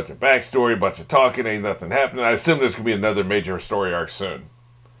 bunch of backstory, bunch of talking, ain't nothing happening. I assume there's going to be another major story arc soon.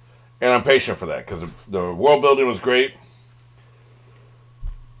 And I'm patient for that, because the world building was great.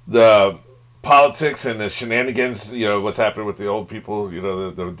 The politics and the shenanigans, what's happening with the old people,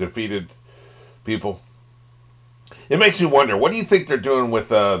 the defeated people. It makes me wonder, what do you think they're doing with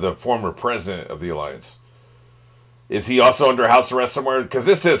the former president of the Alliance? Is he also under house arrest somewhere? Because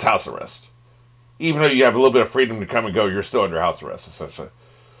this is house arrest. Even though you have a little bit of freedom to come and go, you're still under house arrest, essentially.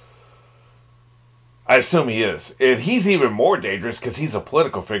 I assume he is. And he's even more dangerous because he's a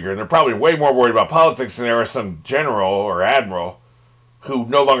political figure. And they're probably way more worried about politics than there are some general or admiral who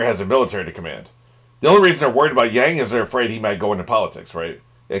no longer has a military to command. The only reason they're worried about Yang is they're afraid he might go into politics, right?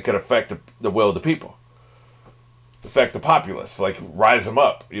 It could affect the will of the people. Affect the populace. Like, rise them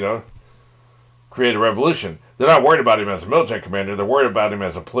up, create a revolution. They're not worried about him as a military commander. They're worried about him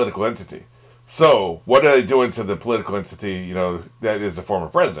as a political entity. So, what are they doing to the political entity, that is the former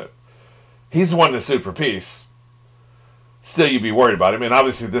president? He's the one that sued for peace. Still, you'd be worried about him. And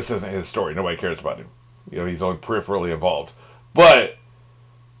obviously, this isn't his story. Nobody cares about him. He's only peripherally involved. But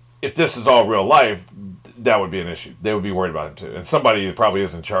if this is all real life, that would be an issue. They would be worried about him, too. And somebody probably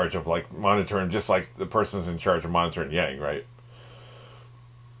is in charge of, like, monitoring, just like the person's in charge of monitoring Yang, right?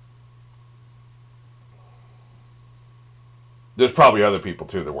 There's probably other people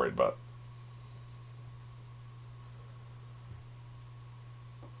too they're worried about.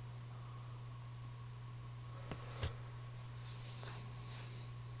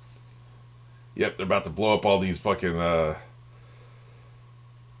 Yep, they're about to blow up all these fucking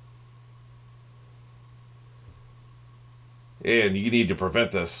and you need to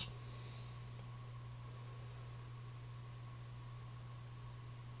prevent this.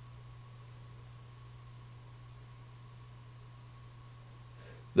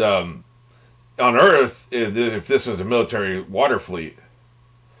 On Earth, if this was a military water fleet,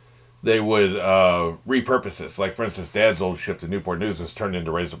 they would repurpose this. Like, for instance, Dad's old ship, the Newport News, was turned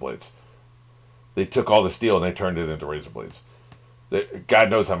into razor blades. They took all the steel and they turned it into razor blades. God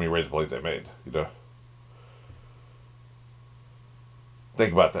knows how many razor blades they made, you know.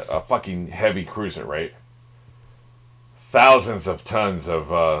 Think about that. A fucking heavy cruiser, right? Thousands of tons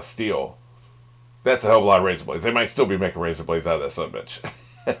of steel. That's a hell of a lot of razor blades. They might still be making razor blades out of that son of a bitch.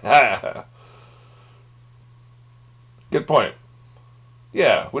 Good point.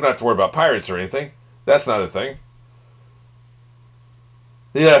 Yeah, we don't have to worry about pirates or anything. That's not a thing.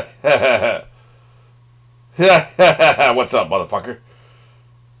 Yeah. What's up, motherfucker?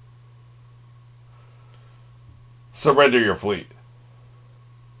 Surrender your fleet.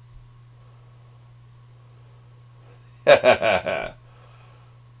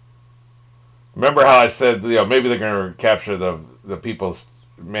 Remember how I said, you know, maybe they're going to capture the people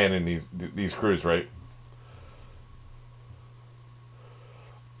manning these crews, right?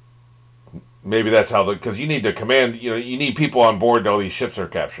 Maybe that's how because you need to command, you know, you need people on board all these ships are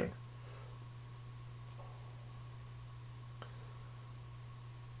capturing.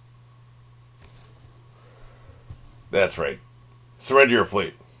 That's right. Surrender your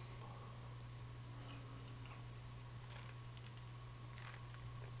fleet.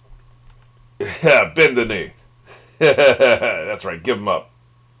 Yeah, bend the knee. That's right, give them up.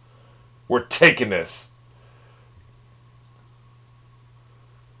 We're taking this.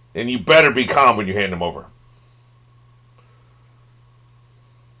 And you better be calm when you hand them over.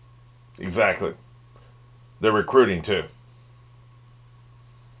 Exactly. They're recruiting too.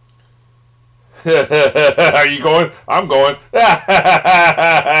 Are you going? I'm going. Hell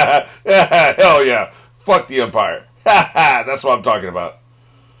yeah. Fuck the Empire. That's what I'm talking about.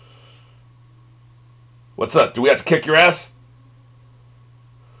 What's up? Do we have to kick your ass?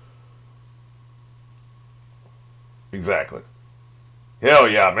 Exactly. Hell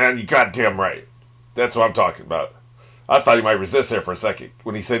yeah, man. You goddamn right. That's what I'm talking about. I thought he might resist there for a second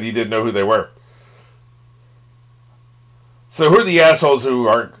when he said he didn't know who they were. So who are the assholes who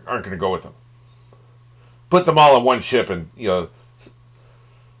aren't going to go with him? Put them all on one ship and, you know,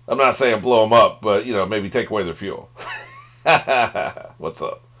 I'm not saying blow them up, but, you know, maybe take away their fuel. What's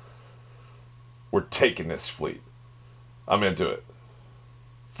up? We're taking this fleet. I'm into it.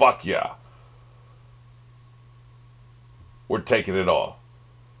 Fuck yeah. We're taking it all.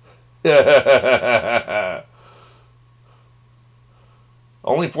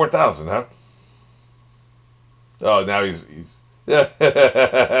 Only 4,000, huh? Oh, now he's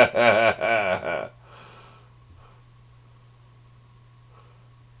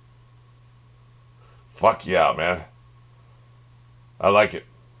Fuck yeah, man. I like it.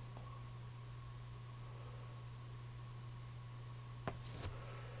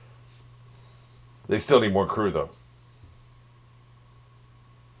 They still need more crew, though.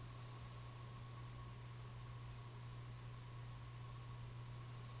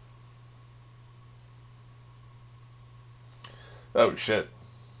 Oh, shit.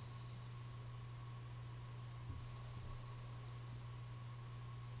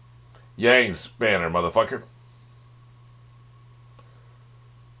 Yang's banner, motherfucker.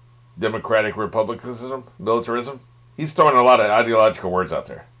 Democratic republicanism, militarism. He's throwing a lot of ideological words out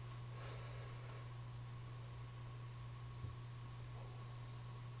there.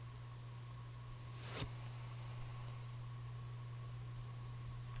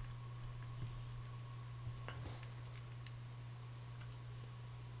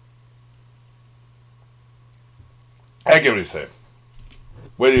 I get what he's saying.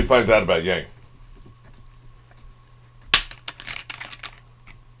 Wait till he finds out about Yang.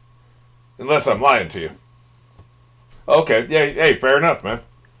 Unless I'm lying to you. Okay, yeah, hey, fair enough, man.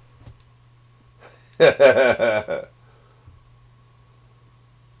 That's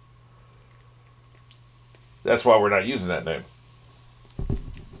why we're not using that name.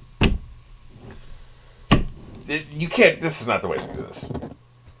 You can't, this is not the way to do this.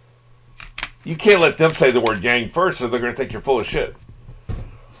 You can't let them say the word Yang first or they're going to think you're full of shit.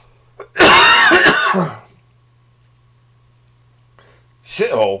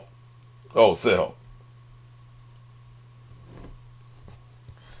 Shithole. Oh, shithole.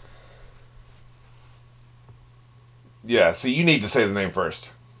 Yeah, see, you need to say the name first.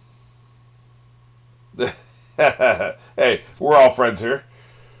 Hey, we're all friends here.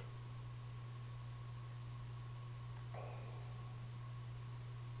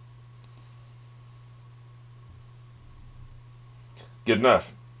 Good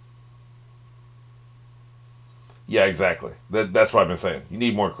enough. Yeah, exactly. That's what I've been saying. You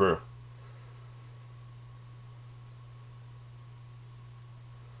need more crew.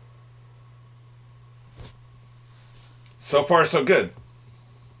 So far, so good.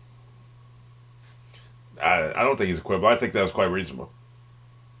 I don't think he's equivalent. I think that was quite reasonable.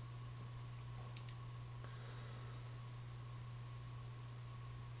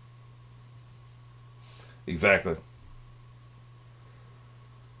 Exactly.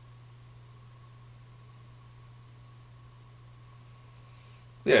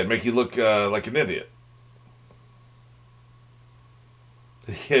 Yeah, it'd make you look like an idiot.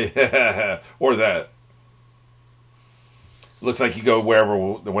 Yeah, or that. Looks like you go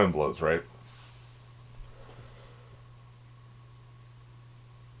wherever the wind blows, right?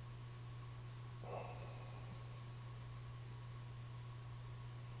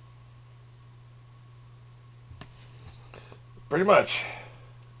 Pretty much.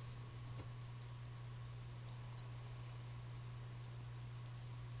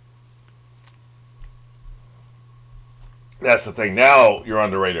 That's the thing. Now you're on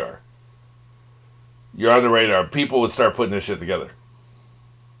the radar. You're on the radar. People would start putting this shit together.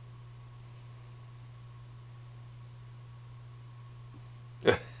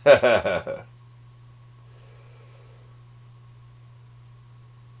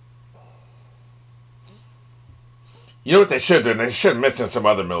 You know what they should do? They should mention some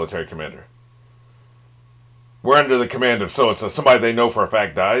other military commander. We're under the command of so and so. Somebody they know for a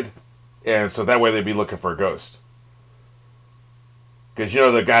fact died. And so that way they'd be looking for a ghost. Because you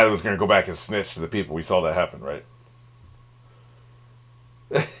know the guy that was going to go back and snitch to the people. We saw that happen, right?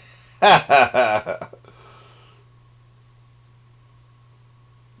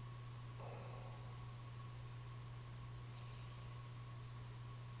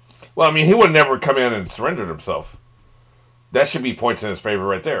 Well, I mean, he would never come in and surrendered himself. That should be points in his favor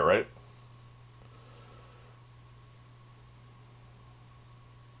right there, right?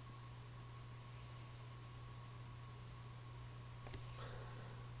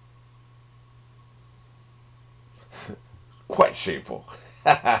 Quite shameful.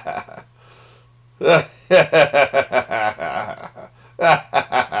 Fair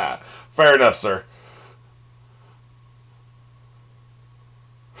enough, sir.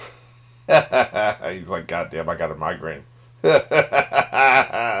 He's like, God damn, I got a migraine.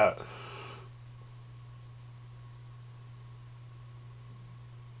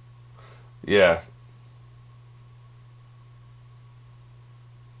 Yeah.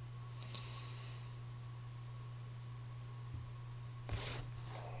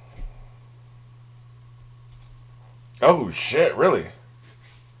 Oh, shit, really?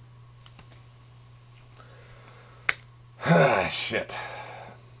 Shit.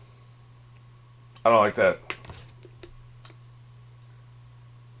 I don't like that.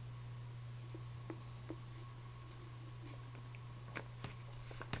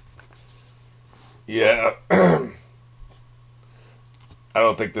 Yeah. I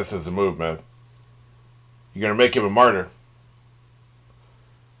don't think this is a move, man. You're going to make him a martyr.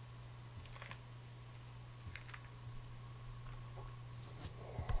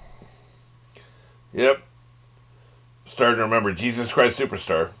 Yep. Starting to remember Jesus Christ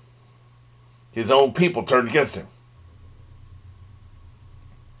Superstar. His own people turned against him.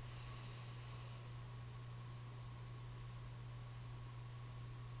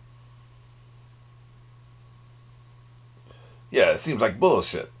 Yeah, it seems like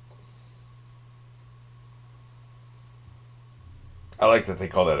bullshit. I like that they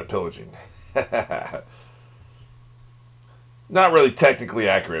call that a pillaging. Not really technically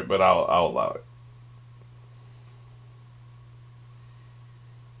accurate, but I'll allow it.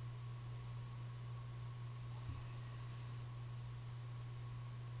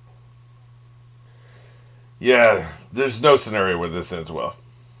 Yeah, there's no scenario where this ends well.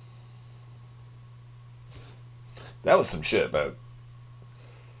 That was some shit, man.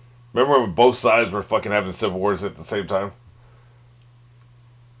 Remember when both sides were fucking having civil wars at the same time?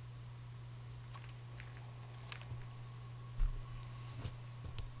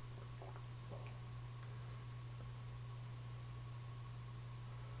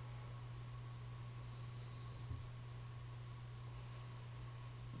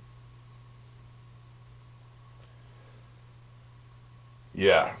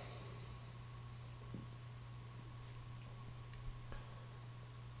 Yeah.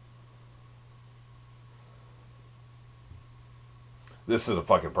 This is a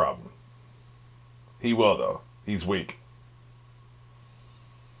fucking problem. He will, though. He's weak.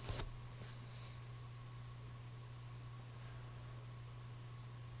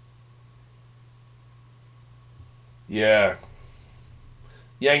 Yeah.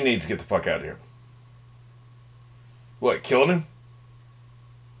 Yang needs to get the fuck out of here. What, killing him?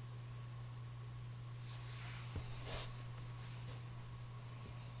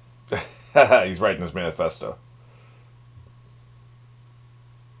 He's writing his manifesto.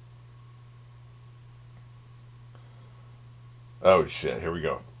 Oh shit, here we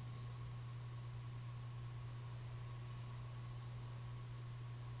go.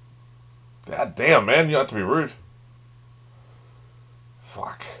 God damn, man, you have to be rude.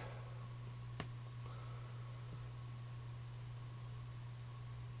 Fuck.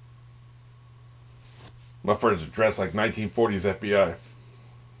 My friends are dressed like 1940s FBI.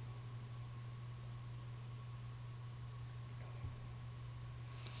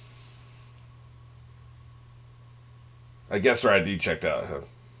 I guess her ID checked out. Huh?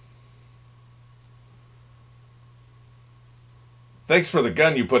 Thanks for the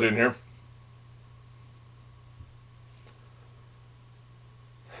gun you put in here.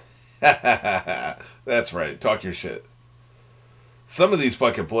 That's right. Talk your shit. Some of these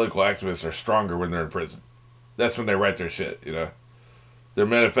fucking political activists are stronger when they're in prison. That's when they write their shit, you know. Their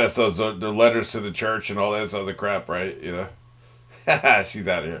manifestos, their letters to the church and all that other crap, right? You know. She's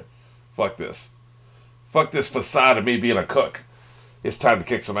out of here. Fuck this. Fuck this facade of me being a cook. It's time to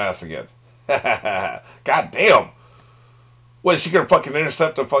kick some ass again. God damn. What, is she gonna fucking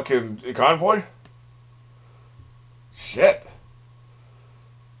intercept a fucking convoy? Shit.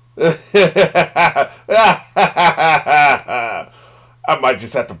 I might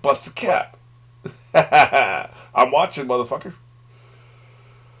just have to bust a cap. I'm watching, motherfucker.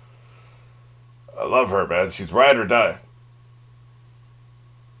 I love her, man. She's ride or die.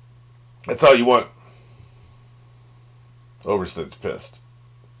 That's all you want. Overston's pissed.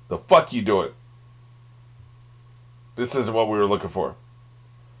 The fuck you doing? This isn't what we were looking for.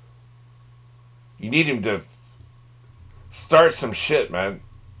 You need him to start some shit, man.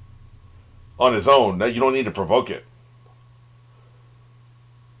 On his own. You don't need to provoke it.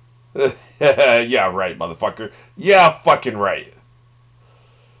 Yeah, right, motherfucker. Yeah, fucking right.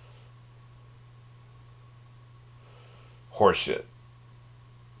 Horseshit.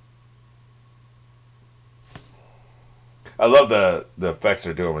 I love the effects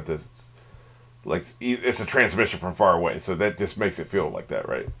they're doing with this. Like, it's a transmission from far away, so that just makes it feel like that,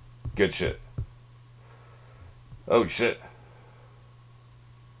 right? Good shit. Oh, shit.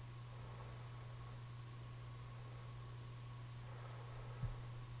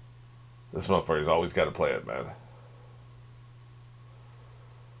 This motherfucker's always got to play it, man.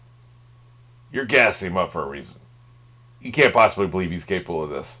 You're gassing him up for a reason. You can't possibly believe he's capable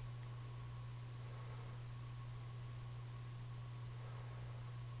of this.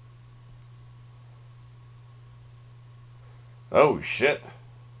 Oh, shit.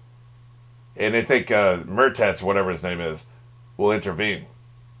 And they think Murtats, whatever his name is, will intervene.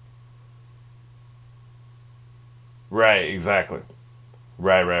 Right, exactly.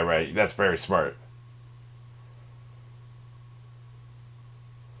 Right. That's very smart.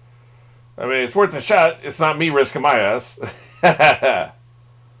 I mean, it's worth a shot. It's not me risking my ass.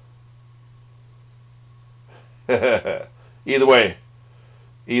 Either way.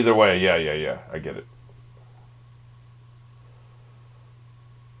 Yeah. I get it.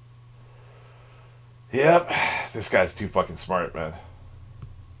 Yep. This guy's too fucking smart, man.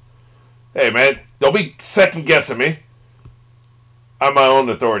 Hey, man. Don't be second guessing me. I'm my own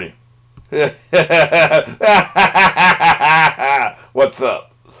authority. What's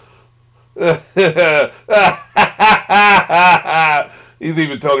up? He's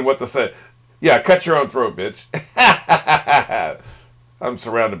even told him what to say. Yeah, cut your own throat, bitch. I'm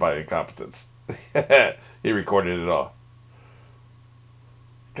surrounded by incompetence. He recorded it all.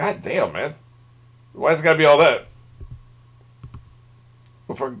 God damn, man. Why's it gotta be all that?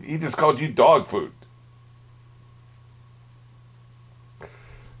 Before, he just called you dog food.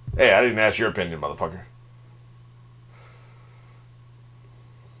 Hey, I didn't ask your opinion, motherfucker.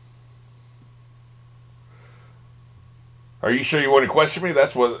 Are you sure you want to question me?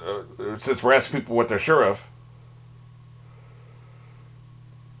 That's what, since we're asking people what they're sure of.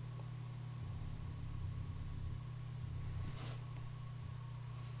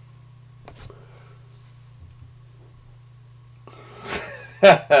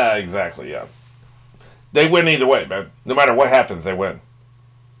 Exactly, yeah. They win either way, man. No matter what happens, they win.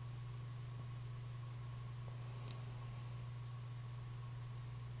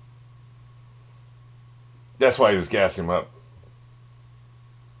 That's why he was gassing him up.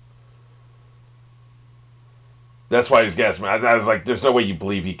 That's why he's gassing me. I was like, there's no way you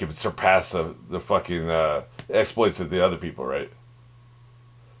believe he could surpass the fucking exploits of the other people, right?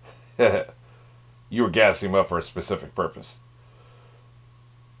 You were gassing him up for a specific purpose.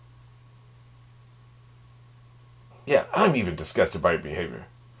 Yeah, I'm even disgusted by your behavior.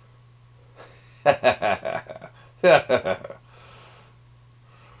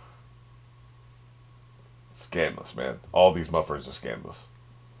 Scandalous, man. All these muffers are scandalous.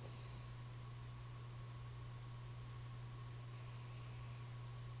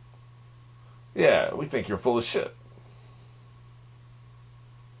 Yeah, we think you're full of shit.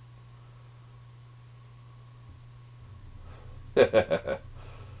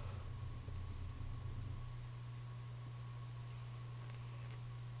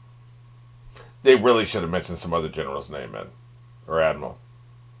 They really should have mentioned some other general's name, man. Or admiral.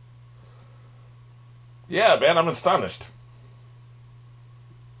 Yeah, man, I'm astonished.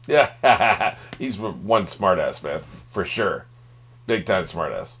 Yeah, he's one smartass, man. For sure. Big time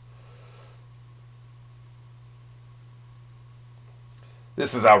smartass.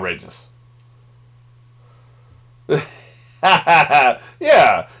 This is outrageous.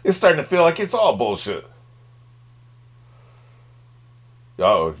 Yeah, it's starting to feel like it's all bullshit.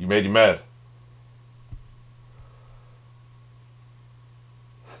 Oh, you made you mad.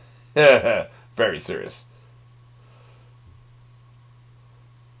 Very serious.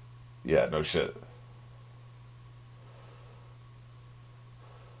 Yeah, no shit.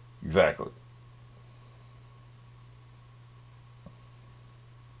 Exactly.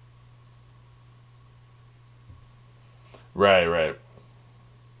 Right, right.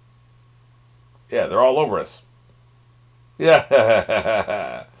 Yeah, they're all over us.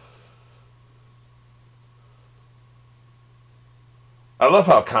 Yeah. I love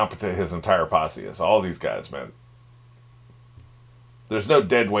how competent his entire posse is. All these guys, man. There's no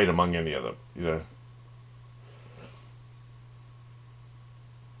dead weight among any of them, you know.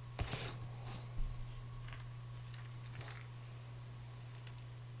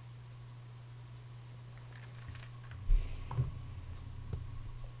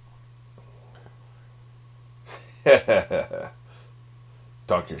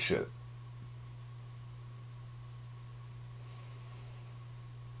 Talk your shit.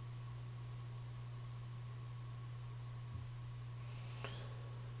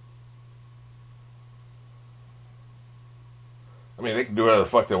 I mean, they can do whatever the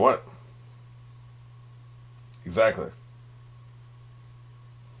fuck they want. Exactly.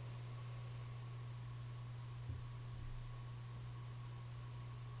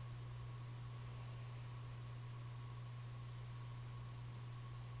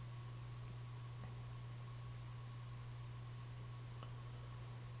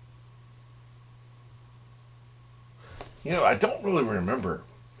 You know, I don't really remember.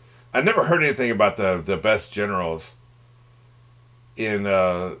 I never heard anything about the best generals in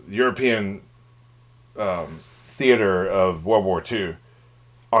European theater of World War II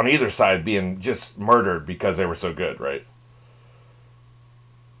on either side being just murdered because they were so good, right?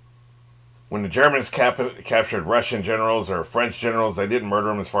 When the Germans captured Russian generals or French generals, they didn't murder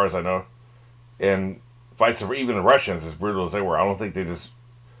them, as far as I know. And vice versa, even the Russians, as brutal as they were, I don't think they just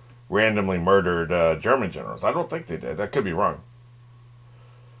randomly murdered German generals. I don't think they did. I could be wrong.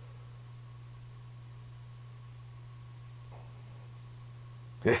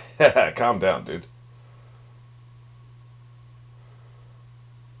 Calm down, dude.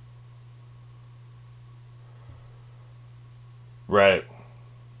 Right.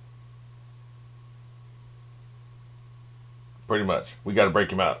 Pretty much. We got to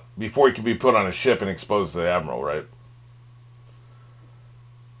break him out before he can be put on a ship and exposed to the admiral, right?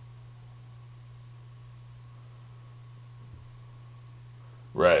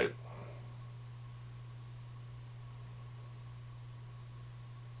 Right.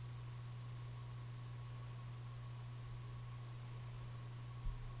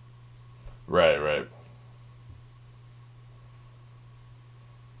 Right, right.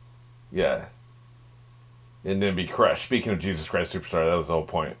 Yeah. And then be crushed. Speaking of Jesus Christ Superstar, that was the whole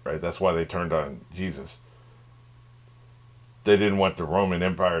point, right? That's why they turned on Jesus. They didn't want the Roman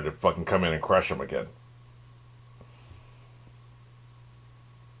Empire to fucking come in and crush them again.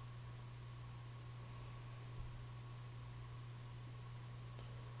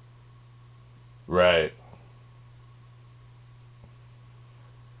 Right.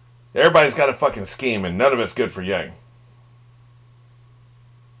 Everybody's got a fucking scheme, and none of it's good for Yang.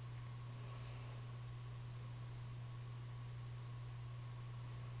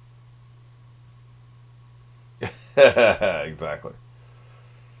 Exactly.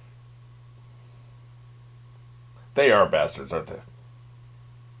 They are bastards, aren't they?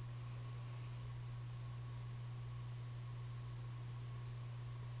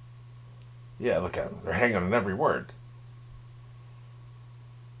 Yeah, look at them. They're hanging on every word.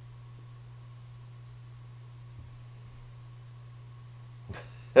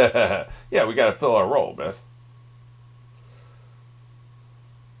 Yeah, we got to fill our role, Beth.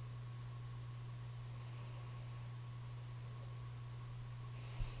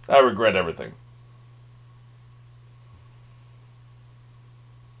 I regret everything.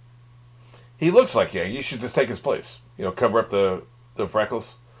 He looks like Yang. You should just take his place. You know, cover up the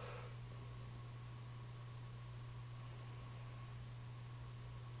freckles.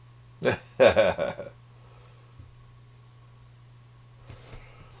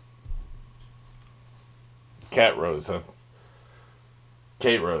 Cat Rose, huh?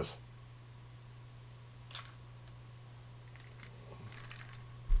 Kate Rose.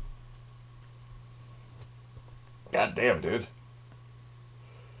 God damn, dude.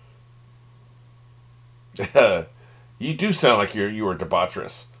 You do sound like you were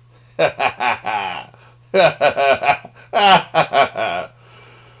debaucherous.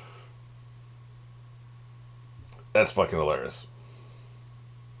 That's fucking hilarious.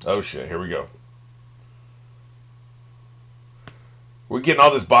 Oh shit, here we go. We're getting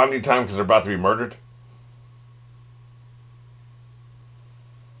all this bonding time because they're about to be murdered.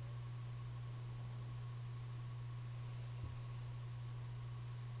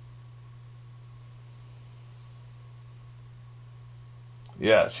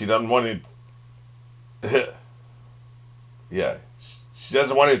 Yeah, she doesn't want any. Yeah, she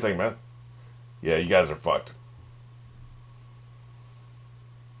doesn't want anything, man. Yeah, you guys are fucked.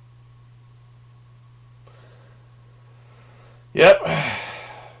 Yep.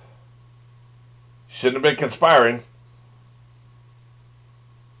 Shouldn't have been conspiring.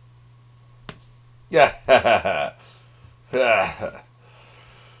 Yeah. I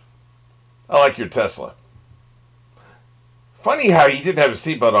like your Tesla. Funny how he didn't have his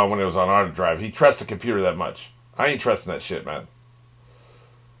seatbelt on when it was on auto drive. He trusts the computer that much. I ain't trusting that shit, man.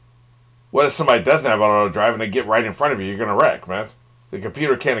 What if somebody doesn't have auto drive and they get right in front of you? You're going to wreck, man. The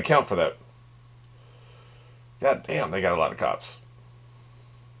computer can't account for that. God damn, they got a lot of cops.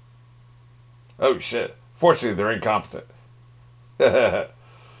 Oh, shit. Fortunately, they're incompetent.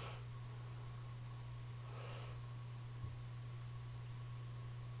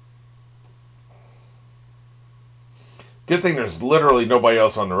 Good thing there's literally nobody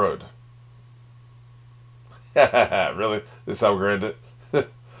else on the road. Really? This is how we're going to end it?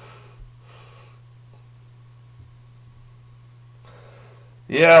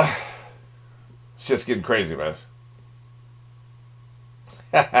 Yeah. It's just getting crazy, man.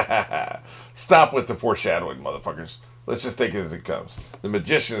 Stop with the foreshadowing, motherfuckers. Let's just take it as it comes. The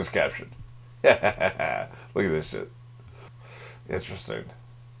magician is captured. Look at this shit. Interesting.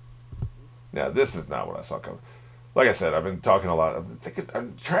 Now, this is not what I saw coming. Like I said, I've been talking a lot.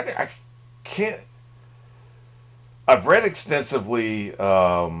 I'm trying to. I can't. I've read extensively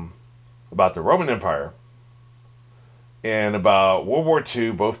about the Roman Empire and about World War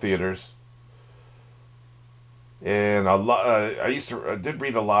II, both theaters. And a lot. I did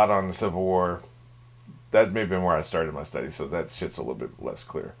read a lot on the Civil War. That may have been where I started my study, so that shit's a little bit less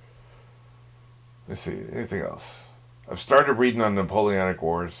clear. Let's see. Anything else? I've started reading on Napoleonic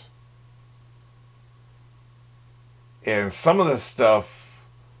Wars. And some of the stuff,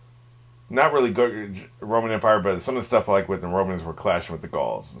 not really Roman Empire, but some of the stuff like with the Romans were clashing with the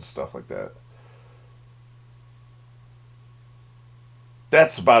Gauls and stuff like that.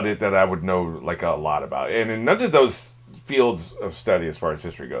 That's about it that I would know like a lot about. And in none of those fields of study as far as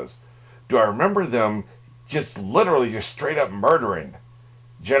history goes, do I remember them just literally just straight up murdering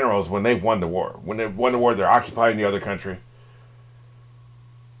generals when they've won the war. When they've won the war, they're occupying the other country.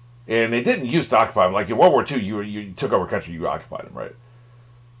 And they didn't used to occupy them. Like in World War II, you took over a country, you occupied them, right?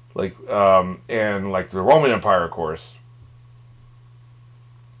 Like, and like the Roman Empire, of course,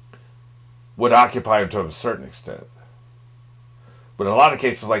 would occupy them to a certain extent. But in a lot of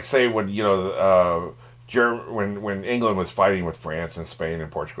cases, like say when when England was fighting with France and Spain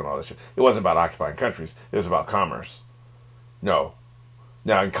and Portugal and all this shit, it wasn't about occupying countries. It was about commerce. No.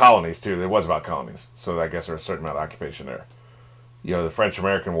 Now in colonies too, it was about colonies. So I guess there was a certain amount of occupation there. You know, the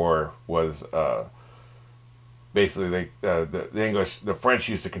French-American War was basically the French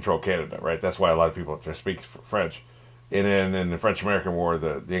used to control Canada, right? That's why a lot of people speak French. And then in the French-American War,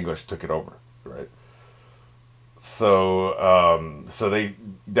 the English took it over, right? So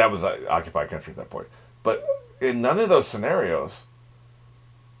that was an occupied country at that point. But in none of those scenarios.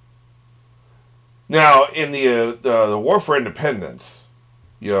 Now, in the War for Independence,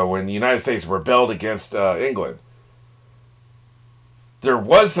 you know, when the United States rebelled against England, there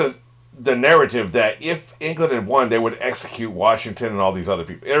was the narrative that if England had won, they would execute Washington and all these other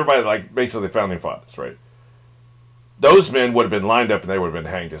people. Everybody, like, basically the founding fathers, right? Those men would have been lined up and they would have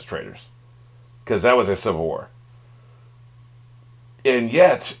been hanged as traitors. Because that was a civil war. And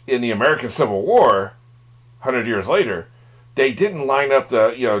yet, in the American Civil War, 100 years later, they didn't line up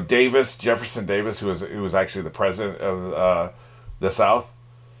the, Davis, Jefferson Davis, who was actually the president of the South,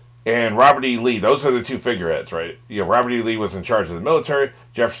 and Robert E. Lee. Those are the two figureheads, right? Robert E. Lee was in charge of the military.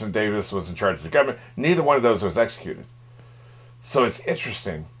 Jefferson Davis was in charge of the government. Neither one of those was executed. So it's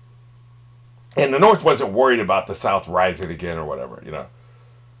interesting. And the North wasn't worried about the South rising again or whatever,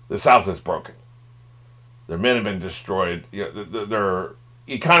 The South is broken. Their men have been destroyed. Their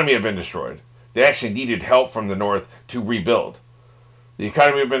economy had been destroyed. They actually needed help from the North to rebuild. The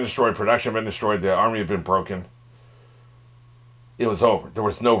economy had been destroyed. Production had been destroyed. The army had been broken. It was over. There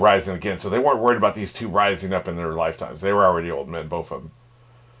was no rising again. So they weren't worried about these two rising up in their lifetimes. They were already old men, both of them.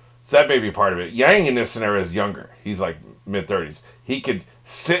 So that may be part of it. Yang in this scenario is younger. He's like mid-30s. He could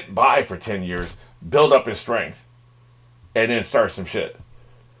sit by for 10 years, build up his strength, and then start some shit.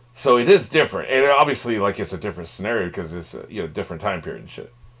 So it is different. And obviously, like, it's a different scenario because it's a different time period and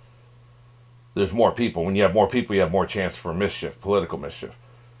shit. There's more people. When you have more people, you have more chance for mischief, political mischief.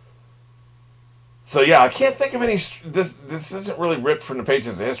 So yeah, I can't think of any. This isn't really ripped from the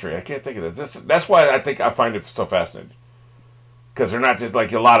pages of history. I can't think of this. That's why I find it so fascinating. Because they're not just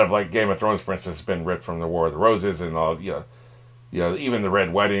like a lot of, like, Game of Thrones, for instance, has been ripped from the War of the Roses and all. Even the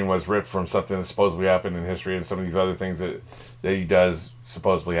Red Wedding was ripped from something that supposedly happened in history, and some of these other things that he does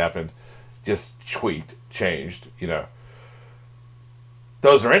supposedly happened, just tweaked, changed.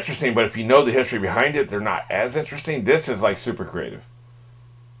 Those are interesting, but if you know the history behind it, they're not as interesting. This is, like, super creative.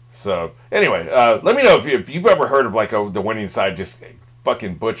 So, anyway, let me know if you've ever heard of, like, the winning side just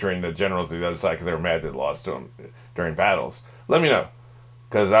fucking butchering the generals of the other side because they were mad they lost to them during battles. Let me know,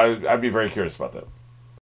 because I'd be very curious about that.